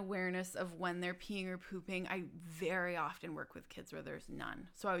understanding and awareness of when they're peeing or pooping, I very often work with kids where there's none.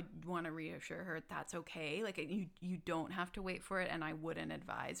 So I would want to reassure her that's okay. Like you don't have to wait for it, and I wouldn't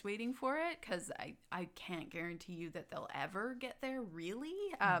advise waiting for it, because I can't guarantee you that they'll ever get there, really.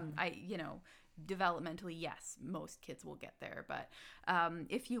 Developmentally, yes, most kids will get there, but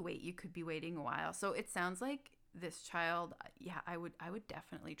if you wait, you could be waiting a while. So it sounds like this child, I would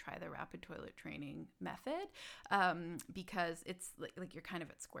definitely try the rapid toilet training method, because it's like you're kind of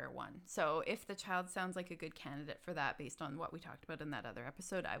at square one. So if the child sounds like a good candidate for that, based on what we talked about in that other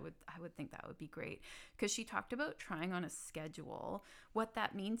episode, I would think that would be great, because she talked about trying on a schedule. What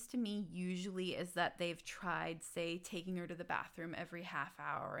that means to me usually is that they've tried, say, taking her to the bathroom every half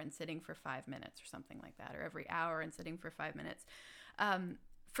hour and sitting for 5 minutes or something like that, or every hour and sitting for 5 minutes.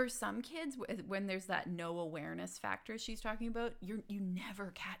 For some kids, when there's that no awareness factor she's talking about, you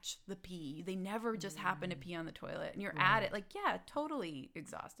never catch the pee. They never just happen to pee on the toilet, and you're at it totally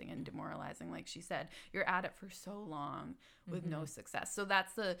exhausting and demoralizing. Like she said, you're at it for so long with no success. So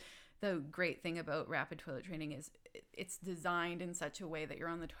that's the great thing about rapid toilet training is it's designed in such a way that you're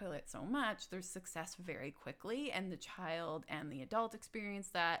on the toilet so much, there's success very quickly, and the child and the adult experience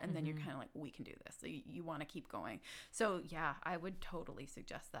that, and then you're kind of like, we can do this. So you want to keep going. So yeah, I would totally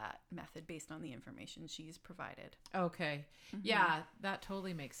suggest that method based on the information she's provided. Okay. Yeah, that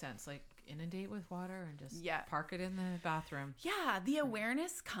totally makes sense. Like inundate with water and just park it in the bathroom. Yeah, the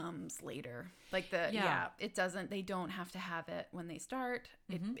awareness comes later. Like it doesn't, they don't have to have it when they start.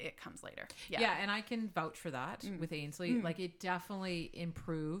 It comes later. Yeah, and I can vouch for that with Ainsley. Like it definitely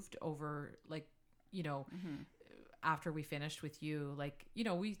improved over, like, you know, after we finished with you. Like, you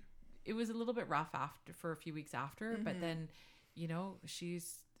know, it was a little bit rough for a few weeks after, but then, you know,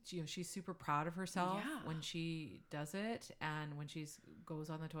 she's super proud of herself when she does it, and when she goes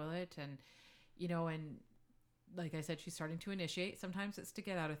on the toilet, and, you know, and like I said, she's starting to initiate. Sometimes it's to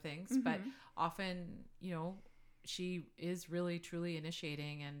get out of things, but often, you know, she is really truly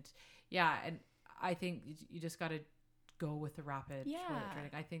initiating. And and I think you just got to go with the rapid toilet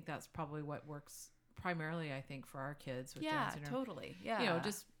training. I think that's probably what works primarily, I think, for our kids with Down syndrome. Totally. Yeah. You know,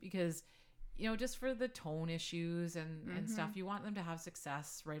 just because, you know, just for the tone issues and stuff, you want them to have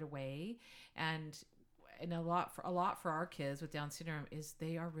success right away. And a lot for our kids with Down syndrome is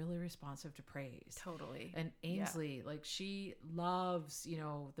they are really responsive to praise. Totally. And Ainsley, like, she loves, you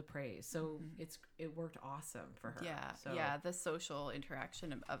know, the praise. So it worked awesome for her. Yeah. So. Yeah. The social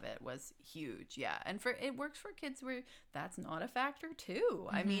interaction of it was huge. Yeah. And it works for kids where that's not a factor too.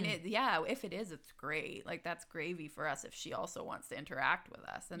 I mean, if it is, it's great. Like, that's gravy for us if she also wants to interact with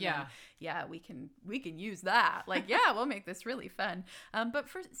us. And then, we can use that. Like, we'll make this really fun. But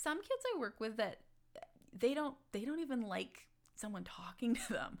for some kids I work with that, they don't even like someone talking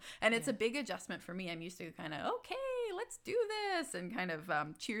to them, and it's a big adjustment for me. I'm used to kind of, okay, let's do this, and kind of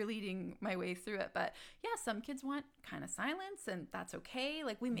cheerleading my way through it. But yeah, some kids want kind of silence, and that's okay.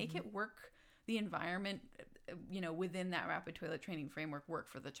 Like, we make it work, the environment, you know, within that rapid toilet training framework, work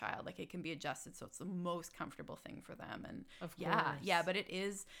for the child. Like, it can be adjusted so it's the most comfortable thing for them. And of course. But it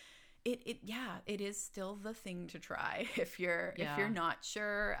is still the thing to try if you're not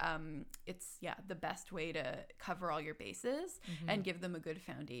sure. It's the best way to cover all your bases and give them a good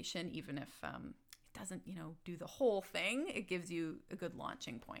foundation, even if it doesn't, you know, do the whole thing. It gives you a good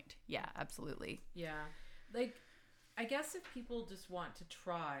launching point. Yeah, absolutely. Yeah, like, I guess if people just want to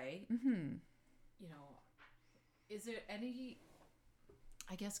try, you know, is there any?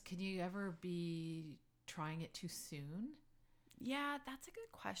 I guess, can you ever be trying it too soon? Yeah, that's a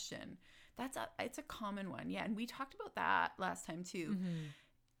good question. It's a common one. Yeah, and we talked about that last time too.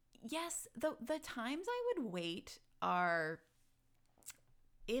 Yes, the times I would wait are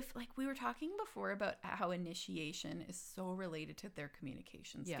if, like, we were talking before about how initiation is so related to their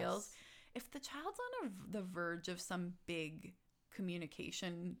communication skills. If the child's on the verge of some big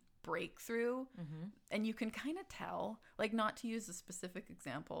communication breakthrough, and you can kind of tell, like, not to use a specific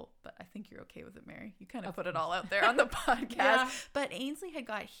example, but I think you're okay with it, Mary. You kind of put it all out there on the podcast. But Ainsley had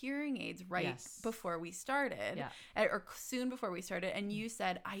got hearing aids before we started, or soon before we started, and you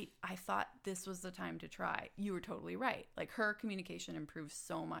said, I thought this was the time to try. You were totally right. Like, her communication improved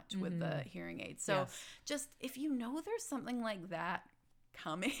so much with the hearing aids. So just, if you know there's something like that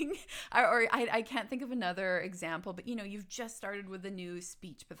coming, or I can't think of another example, but, you know, you've just started with a new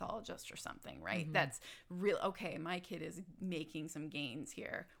speech pathologist or something, right? That's real. Okay, my kid is making some gains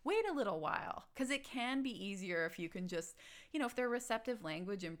here. Wait a little while, because it can be easier if you can just, you know, if their receptive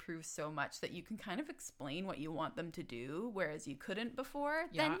language improves so much that you can kind of explain what you want them to do, whereas you couldn't before,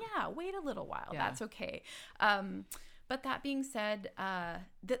 then wait a little while. That's okay. But that being said,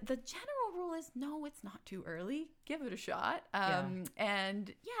 the general rule is no, it's not too early. Give it a shot.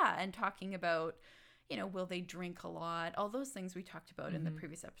 And talking about, you know, will they drink a lot? All those things we talked about in the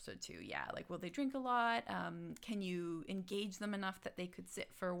previous episode too. Yeah, like, will they drink a lot? Can you engage them enough that they could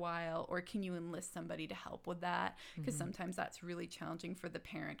sit for a while? Or can you enlist somebody to help with that? Because sometimes that's really challenging for the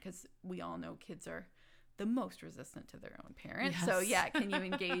parent, because we all know kids are the most resistant to their own parents. So can you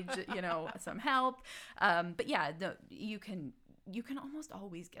engage, you know, some help? But you can almost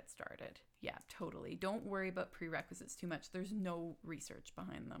always get started. Yeah, totally. Don't worry about prerequisites too much. There's no research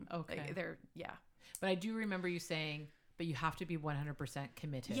behind them. Okay. Like, But I do remember you saying, but you have to be 100%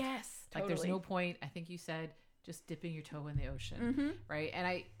 committed. Yes, like, totally. there's no point, I think you said, just dipping your toe in the ocean, right? And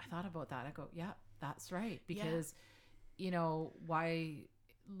I thought about that. I go, yeah, that's right. Because, you know, why,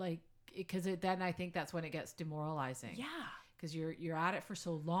 like, because then I think that's when it gets demoralizing. Yeah. Because you're at it for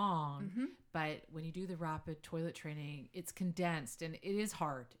so long, but when you do the rapid toilet training, it's condensed, and it is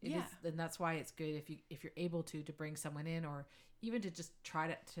hard. It is, and that's why it's good if you're able to bring someone in, or even to just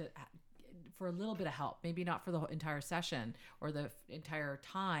try to for a little bit of help. Maybe not for the entire session or the entire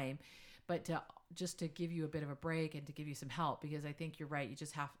time, but just to give you a bit of a break and to give you some help, because I think you're right. You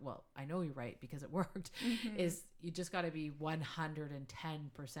just have, well, I know you're right because it worked, is you just got to be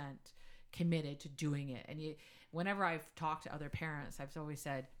 110% committed to doing it. And whenever I've talked to other parents, I've always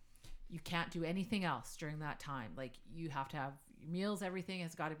said, you can't do anything else during that time. Like, you have to have your meals, everything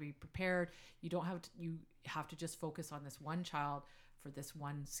has got to be prepared. You have to just focus on this one child for this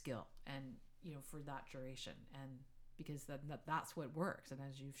one skill, and, you know, for that duration. And because that's what works. And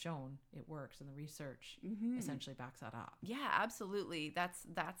as you've shown, it works. And the research essentially backs that up. Yeah, absolutely. That's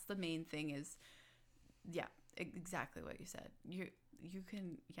the main thing is, yeah, exactly what you said. You're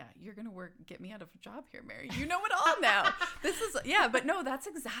going to get me out of a job here, Mary. You know it all now. But no, that's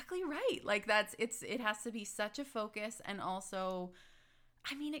exactly right. Like, it has to be such a focus. And also,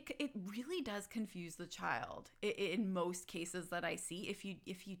 I mean, it really does confuse the child in most cases that I see. If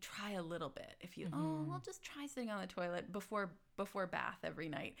you try a little bit, we'll just try sitting on the toilet before bath every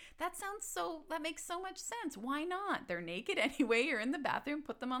night. That makes so much sense. Why not? They're naked anyway. You're in the bathroom,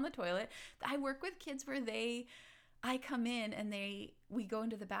 put them on the toilet. I work with kids where I come in and we go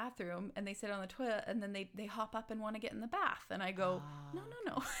into the bathroom and they sit on the toilet, and then they hop up and want to get in the bath, and I go, no,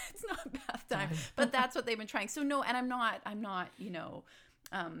 it's not bath time. But that's what they've been trying. So no, and I'm not,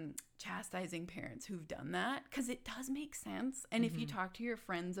 chastising parents who've done that, because it does make sense. And if you talk to your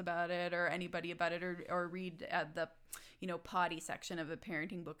friends about it or anybody about it, or read the potty section of a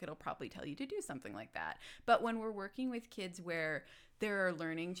parenting book, it'll probably tell you to do something like that. But when we're working with kids where there are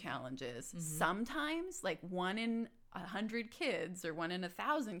learning challenges, sometimes, like 1 in 100 kids or 1 in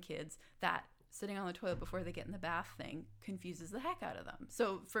 1,000 kids, that sitting on the toilet before they get in the bath thing confuses the heck out of them.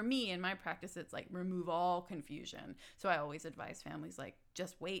 So for me, in my practice, it's like, remove all confusion. So I always advise families, like,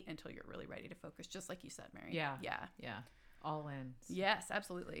 just wait until you're really ready to focus, just like you said, Mary. Yeah. All in. Yes,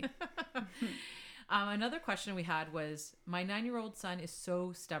 absolutely. Another question we had was, my 9-year-old son is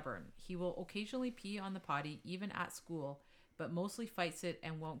so stubborn. He will occasionally pee on the potty, even at school, but mostly fights it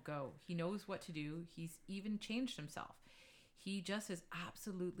and won't go. He knows what to do. He's even changed himself. He just is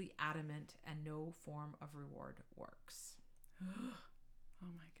absolutely adamant, and no form of reward works. Oh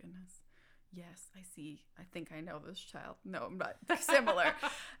my goodness. Yes, I see. I think I know this child. No, I'm not. They're similar.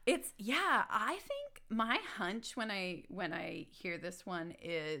 I think my hunch when I hear this one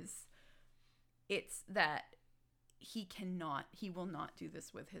is, it's that he will not do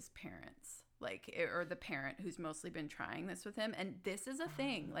this with his parents. Like, or the parent who's mostly been trying this with him. And this is a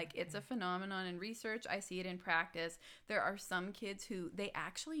thing. Like, it's a phenomenon in research. I see it in practice. There are some kids who they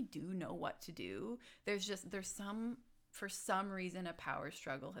actually do know what to do. For some reason, a power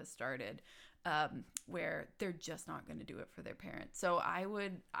struggle has started where they're just not going to do it for their parents. So I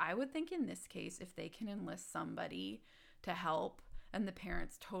would think in this case, if they can enlist somebody to help and the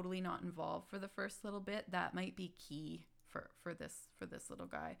parent's totally not involved for the first little bit, that might be key for this little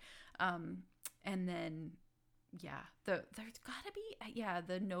guy. And then, there's got to be,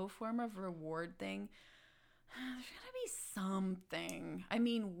 the no form of reward thing. There's got to be something. I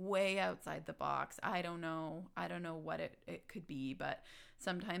mean, way outside the box. I don't know what it could be, but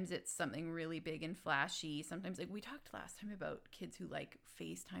sometimes it's something really big and flashy. Sometimes, like we talked last time about kids who like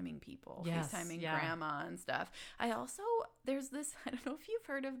FaceTiming people, FaceTiming grandma and stuff. There's this, I don't know if you've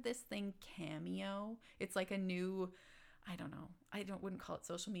heard of this thing, Cameo. It's like a new, I don't know. Wouldn't call it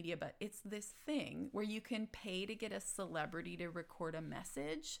social media, but it's this thing where you can pay to get a celebrity to record a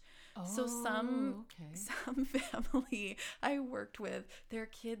message. So some family I worked with, their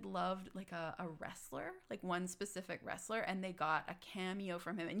kid loved like a wrestler, like one specific wrestler, and they got a cameo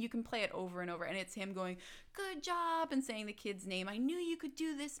from him, and you can play it over and over, and it's him going, "Good job," and saying the kid's name. "I knew you could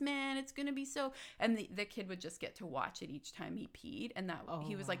do this, man. It's going to be so," and the kid would just get to watch it each time he peed. And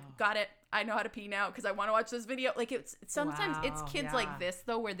he was like, "Got it. I know how to pee now because I want to watch this video." Like, it's sometimes it's kids like this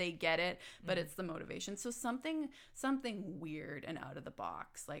though, where they get it, but it's the motivation. So something weird and out of the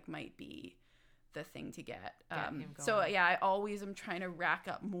box, like, might be the thing to get. I always am trying to rack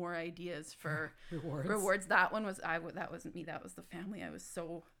up more ideas for rewards. That wasn't me. That was the family. I was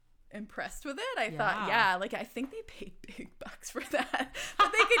so impressed with it. I thought, I think they paid big bucks for that,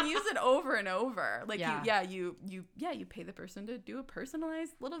 but they can use it over and over. Like, you pay the person to do a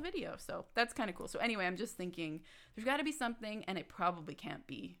personalized little video. So that's kind of cool. So anyway, I'm just thinking there's got to be something, and it probably can't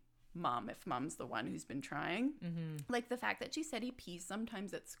be mom if mom's the one who's been trying. Like the fact that she said he pees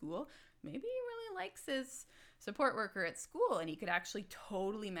sometimes at school. Maybe he really likes his support worker at school, and he could actually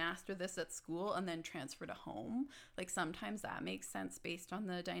totally master this at school and then transfer to home. Like, sometimes that makes sense based on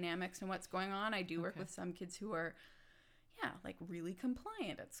the dynamics and what's going on. I do work with some kids who are like really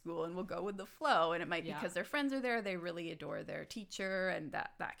compliant at school and will go with the flow, and it might be because their friends are there, they really adore their teacher, and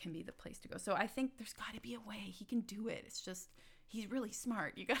that can be the place to go. So I think there's got to be a way he can do it. It's just he's really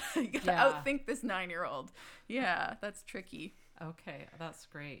smart. You gotta Yeah. outthink this 9-year-old. Yeah, that's tricky. Okay, that's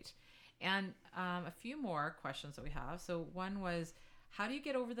great. And a few more questions that we have. So one was, how do you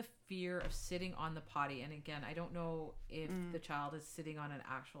get over the fear of sitting on the potty? And again, I don't know if the child is sitting on an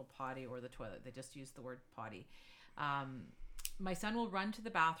actual potty or the toilet. They just use the word potty. My son will run to the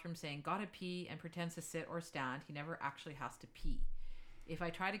bathroom saying, gotta pee, and pretends to sit or stand. He never actually has to pee. If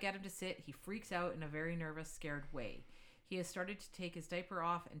I try to get him to sit, he freaks out in a very nervous, scared way. He has started to take his diaper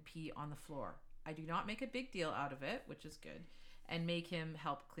off and pee on the floor. I do not make a big deal out of it, which is good, and make him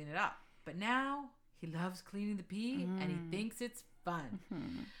help clean it up. But now he loves cleaning the pee and he thinks it's fun.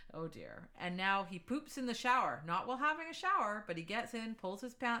 Oh dear. And now he poops in the shower, not while having a shower, but he gets in, pulls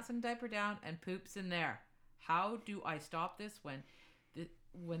his pants and diaper down and poops in there. How do I stop this when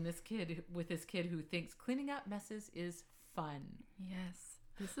this kid who thinks cleaning up messes is fun? Yes.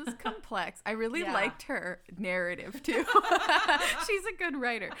 This is complex. I really Yeah. liked her narrative too. She's a good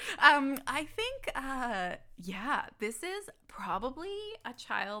writer. I think, this is probably a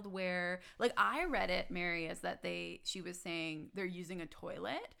child where, like, I read it, Mary, as that she was saying they're using a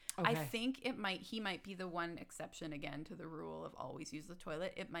toilet. I Okay. think he might be the one exception again to the rule of always use the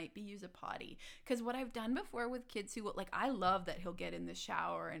toilet. It might be use a potty. Because what I've done before with kids who, like, I love that he'll get in the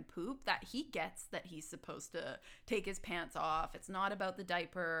shower and poop, that he gets that he's supposed to take his pants off. It's not about the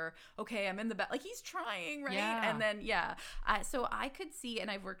diaper. Okay, I'm in the like, he's trying, right? Yeah. And then, so I could see,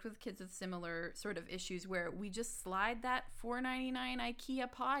 and I've worked with kids with similar sort of issues where we just slide that $4.99 IKEA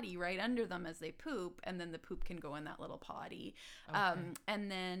potty right under them as they poop, and then the poop can go in that little potty. Okay.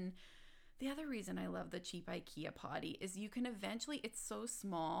 And then the other reason I love the cheap IKEA potty is you can eventually, it's so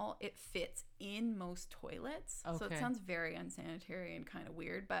small, it fits in most toilets. So it Okay. sounds very unsanitary and kind of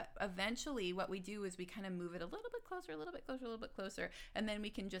weird, but eventually what we do is we kind of move it a little bit closer, a little bit closer, a little bit closer, and then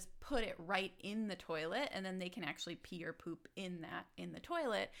we can just put it right in the toilet, and then they can actually pee or poop in the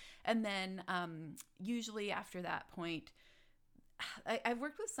toilet. And then usually after that point, I've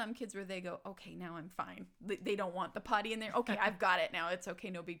worked with some kids where they go, okay, now I'm fine. They don't want the potty in there. Okay, I've got it now. It's okay,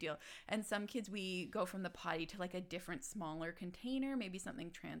 no big deal. And some kids, we go from the potty to like a different, smaller container, maybe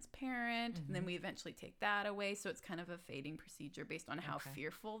something transparent. And then we eventually take that away. So it's kind of a fading procedure based on how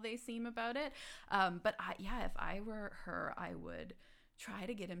fearful they seem about it. But if I were her, I would try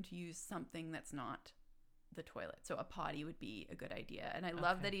to get him to use something that's not the toilet. So a potty would be a good idea. And I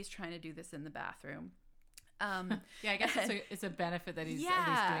love that he's trying to do this in the bathroom. Yeah, I guess it's a benefit that he's at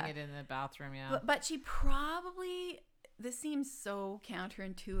least doing it in the bathroom. Yeah. But she probably, this seems so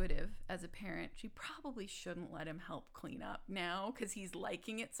counterintuitive as a parent, she probably shouldn't let him help clean up now because he's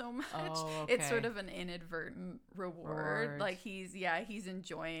liking it so much. Oh, It's okay. sort of an inadvertent reward. Like he's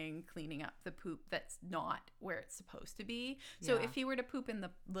enjoying cleaning up the poop that's not where it's supposed to be. So Yeah. if he were to poop in the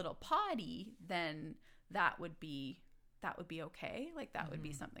little potty, then that would be okay. Like that would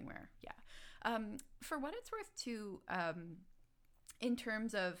be something where, for what it's worth too, in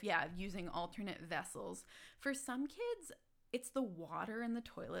terms of, using alternate vessels, for some kids, it's the water in the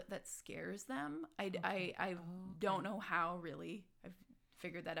toilet that scares them. I don't know how really I've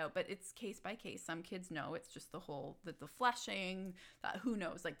figured that out, but it's case by case. Some kids know it's just the flushing, who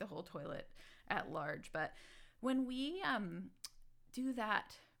knows, like the whole toilet at large. But when we do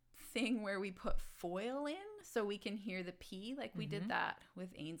that thing where we put foil in so we can hear the pee, like we did that with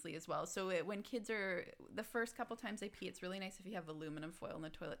Ainsley as well. So when kids are, the first couple times they pee, it's really nice if you have aluminum foil in the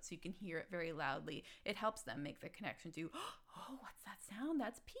toilet so you can hear it very loudly. It helps them make the connection to, oh, what's that sound?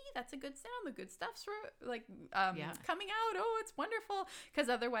 That's pee. That's a good sound. The good stuff's coming out. Oh, it's wonderful. Because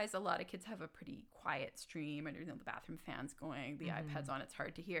otherwise a lot of kids have a pretty quiet stream, and the bathroom fan's going, the iPad's on, it's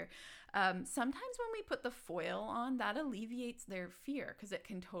hard to hear. Sometimes when we put the foil on, that alleviates their fear because it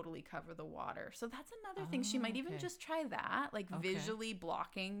can totally cover the water. So that's another thing. She might even just try that, like visually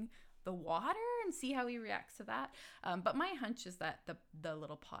blocking the water and see how he reacts to that. But my hunch is that the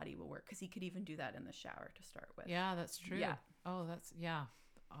little potty will work because he could even do that in the shower to start with. Yeah, that's true. Yeah. Oh,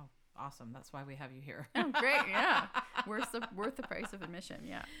 oh, awesome. That's why we have you here. Oh, great. Yeah. worth the price of admission.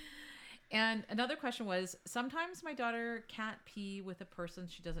 Yeah. And another question was, sometimes my daughter can't pee with a person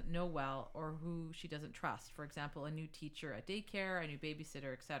she doesn't know well or who she doesn't trust. For example, a new teacher at daycare, a new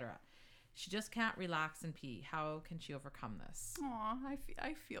babysitter, etc. She just can't relax and pee. How can she overcome this? Aw,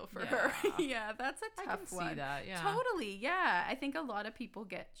 I feel for her. Yeah, that's a tough one. I can see that, yeah. Totally, yeah. I think a lot of people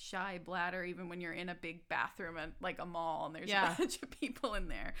get shy bladder even when you're in a big bathroom at like a mall and there's a bunch of people in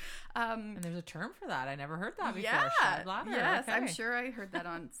there. And there's a term for that. I never heard that before. Yeah, Shy bladder. yes. Okay. I'm sure I heard that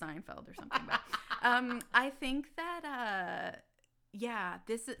on Seinfeld or something. But I think that...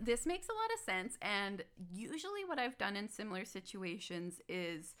 this makes a lot of sense. And usually what I've done in similar situations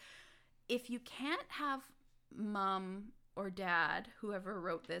is, if you can't have mom or dad, whoever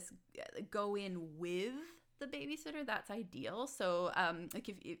wrote this, go in with the babysitter, that's ideal. So like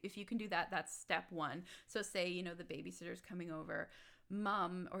if you can do that, that's step one. So say, you know, the babysitter's coming over,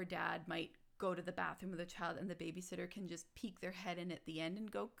 mom or dad might go to the bathroom with the child, and the babysitter can just peek their head in at the end and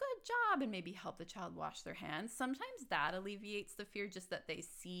go, good job, and maybe help the child wash their hands. Sometimes that alleviates the fear, just that they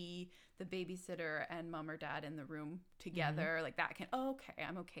see the babysitter and mom or dad in the room together. Like that can, oh, okay,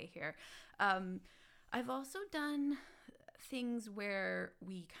 I'm okay here. I've also done things where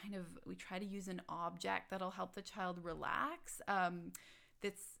we try to use an object that'll help the child relax.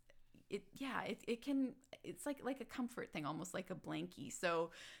 It's like a comfort thing, almost like a blankie.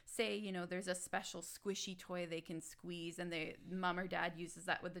 So say, you know, there's a special squishy toy they can squeeze, and mom or dad uses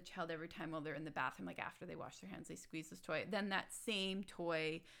that with the child every time while they're in the bathroom, like after they wash their hands, they squeeze this toy. Then that same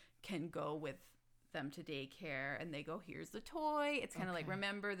toy can go with them to daycare, and they go, here's the toy. It's kind of like,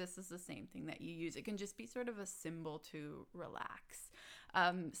 remember, this is the same thing that you use. It can just be sort of a symbol to relax.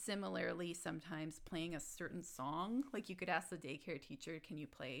 Similarly, sometimes playing a certain song, like you could ask the daycare teacher, can you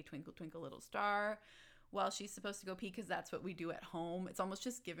play Twinkle Twinkle Little Star while she's supposed to go pee, because that's what we do at home. It's almost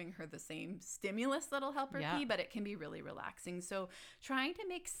just giving her the same stimulus that'll help her pee, but it can be really relaxing. So trying to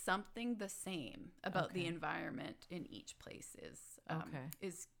make something the same about the environment in each place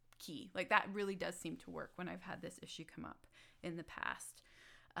is key. Like that really does seem to work when I've had this issue come up in the past.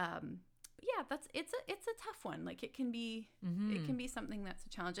 It's a tough one. Like it can be something that's a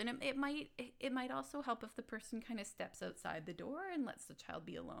challenge, and it might also help if the person kind of steps outside the door and lets the child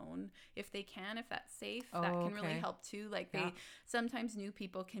be alone if they can, if that's safe. That can really help too. Like sometimes new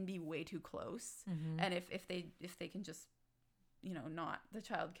people can be way too close, and if they can just, you know, the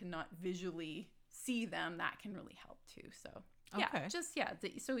child cannot visually see them, that can really help too. So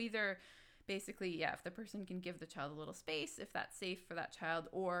so either basically, if the person can give the child a little space, if that's safe for that child,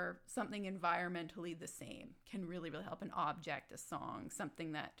 or something environmentally the same can really, really help. An object, a song,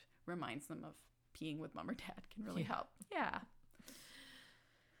 something that reminds them of peeing with mom or dad can really help. Yeah.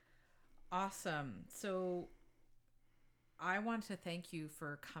 Awesome. So I want to thank you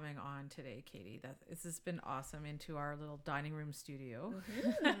for coming on today, Katie. This has been awesome, into our little dining room studio.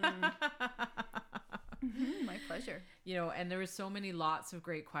 My pleasure. You know, and there was lots of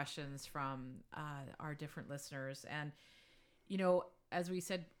great questions from our different listeners. And, you know, as we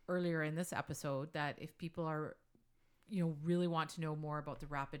said earlier in this episode, that if people are, you know, really want to know more about the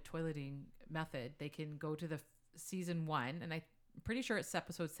rapid toileting method, they can go to the season 1. And I'm pretty sure it's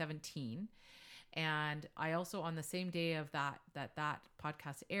episode 17. And I also, on the same day of that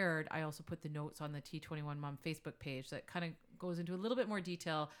podcast aired, I also put the notes on the T21 Mom Facebook page that kind of goes into a little bit more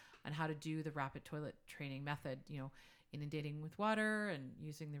detail on how to do the rapid toilet training method, you know, inundating with water and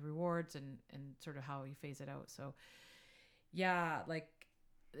using the rewards and sort of how you phase it out. So yeah, like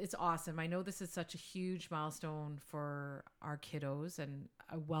it's awesome. I know this is such a huge milestone for our kiddos, and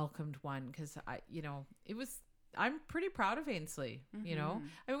a welcomed one, because I'm pretty proud of Ainsley, you know.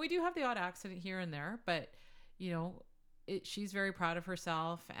 I mean, we do have the odd accident here and there, but you know, she's very proud of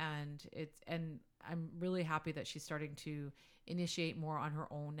herself, and I'm really happy that she's starting to initiate more on her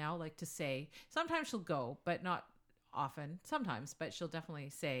own now. Like to say, sometimes she'll go, but not often. Sometimes, but she'll definitely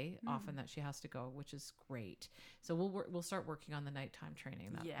say often that she has to go, which is great. So we'll start working on the nighttime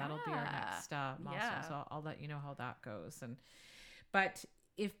training. That'll be our next milestone. So I'll let you know how that goes. But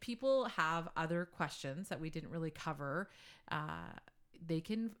if people have other questions that we didn't really cover, they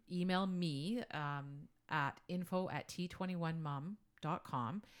can email me at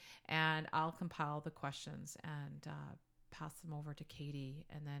info@t21mom.com, and I'll compile the questions and pass them over to Katie.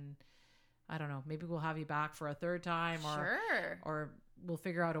 And then, I don't know, maybe we'll have you back for a third time, or we'll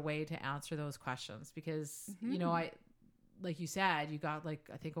figure out a way to answer those questions, because, you know, like you said, you got I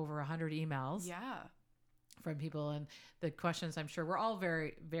think over 100 emails. From people, and the questions, I'm sure, were all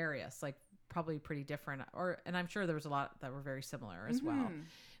very various, like probably pretty different, and I'm sure there was a lot that were very similar as well.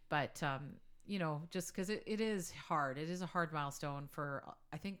 But you know, just because it is hard, it is a hard milestone for,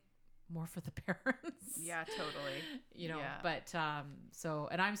 I think, more for the parents. Yeah, totally. You know, but so,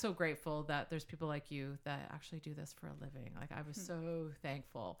 and I'm so grateful that there's people like you that actually do this for a living. Like I was so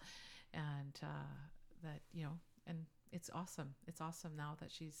thankful, and that, you know, and it's awesome. It's awesome now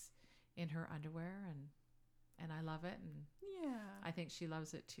that she's in her underwear, and I love it, and I think she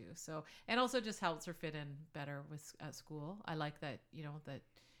loves it too. So, and also just helps her fit in better at school. I like that, you know,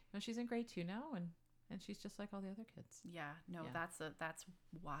 she's in grade 2 now, and she's just like all the other kids. That's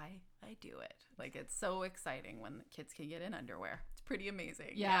why I do it. Like, it's so exciting when the kids can get in underwear. It's pretty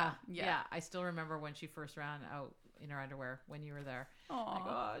amazing. Yeah. I still remember when she first ran out in her underwear when you were there. Aw. Like,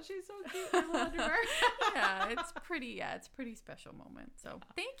 oh, she's so cute in her little underwear. Yeah, it's a pretty special moment. So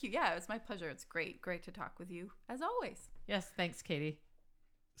thank you. Yeah, it was my pleasure. It's great to talk with you as always. Yes, thanks, Katie.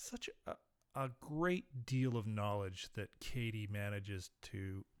 Such a great deal of knowledge that Katie manages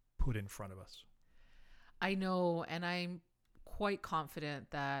to put in front of us. I know, and I'm quite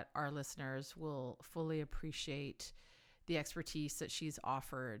confident that our listeners will fully appreciate the expertise that she's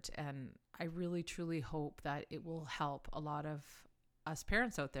offered. And I really, truly hope that it will help a lot of us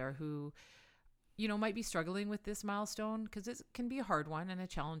parents out there who, might be struggling with this milestone, because it can be a hard one and a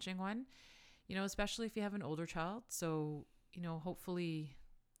challenging one, especially if you have an older child. So, hopefully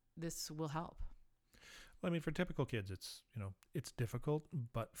this will help. Well, I mean, for typical kids, it's difficult,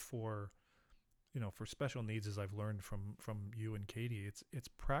 but for special needs, as I've learned from you and Katie, it's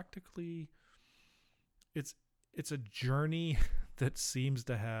practically, it's a journey that seems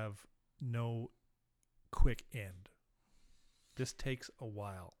to have no quick end. This takes a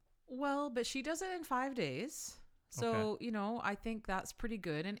while. Well, but she does it in 5 days. So, Okay. I think that's pretty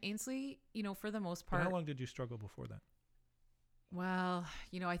good. And Ainsley, for the most But part, how long did you struggle before that? well,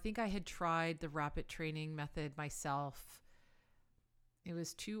 I think I had tried the rapid training method myself. It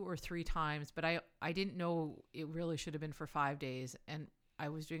was 2 or 3 times, but I didn't know it really should have been for 5 days. And I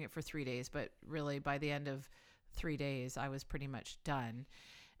was doing it for 3 days, but really by the end of 3 days, I was pretty much done.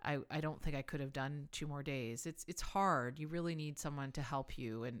 I don't think I could have done 2 more days. It's hard. You really need someone to help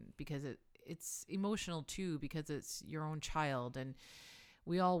you, and because it's emotional too, because it's your own child, and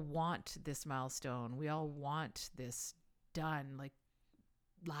we all want this milestone. We all want this done like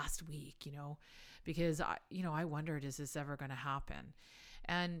last week, because I wondered, is this ever going to happen?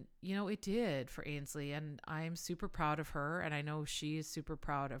 And, it did for Ainsley, and I'm super proud of her, and I know she is super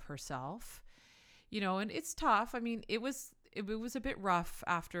proud of herself, and it's tough. I mean, it was a bit rough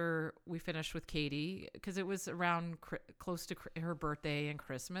after we finished with Katie, because it was around close to her birthday and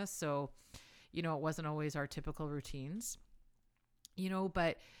Christmas. So, it wasn't always our typical routines,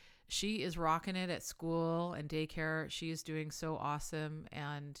 but she is rocking it at school and daycare. She is doing so awesome.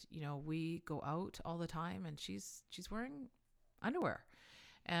 And, we go out all the time, and she's wearing underwear,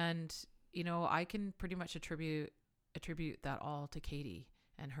 and, I can pretty much attribute that all to Katie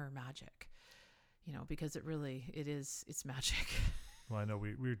and her magic, because it's magic. Well, I know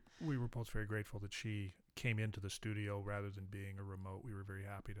we were both very grateful that she came into the studio rather than being a remote. We were very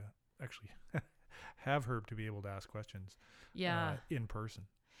happy to actually have her to be able to ask questions in person.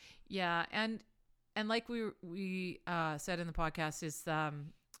 Yeah. And like we said in the podcast is,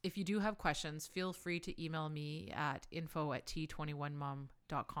 if you do have questions, feel free to email me at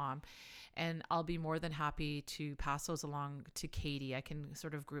info@t21mom.com, and I'll be more than happy to pass those along to Katie. I can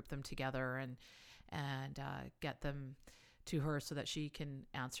sort of group them together and get them to her so that she can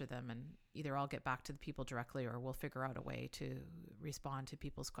answer them, and either I'll get back to the people directly, or we'll figure out a way to respond to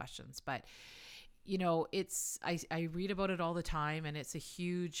people's questions. But I read about it all the time, and it's a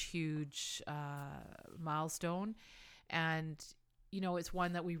huge milestone, and it's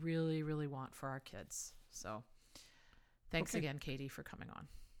one that we really, really want for our kids. So thanks again, Katie, for coming on.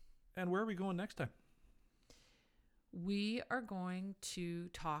 And where are we going next time? We are going to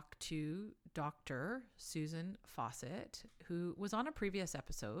talk to Dr. Susan Fawcett, who was on a previous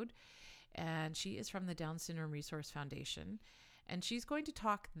episode, and she is from the Down Syndrome Resource Foundation. And she's going to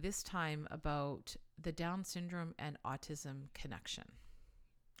talk this time about the Down syndrome and autism connection.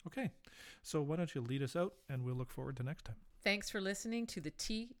 Okay. So why don't you lead us out, and we'll look forward to next time. Thanks for listening to the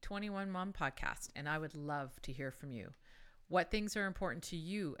T21 Mom podcast, and I would love to hear from you. What things are important to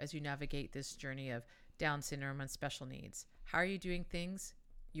you as you navigate this journey of Down syndrome and special needs? How are you doing things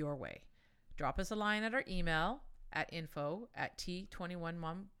your way? Drop us a line at our email at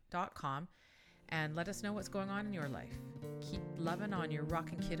info@t21mom.com and let us know what's going on in your life. Keep loving on your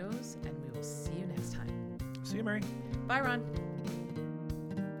rockin' kiddos, and we will see you next time. See you, Mary. Bye, Ron.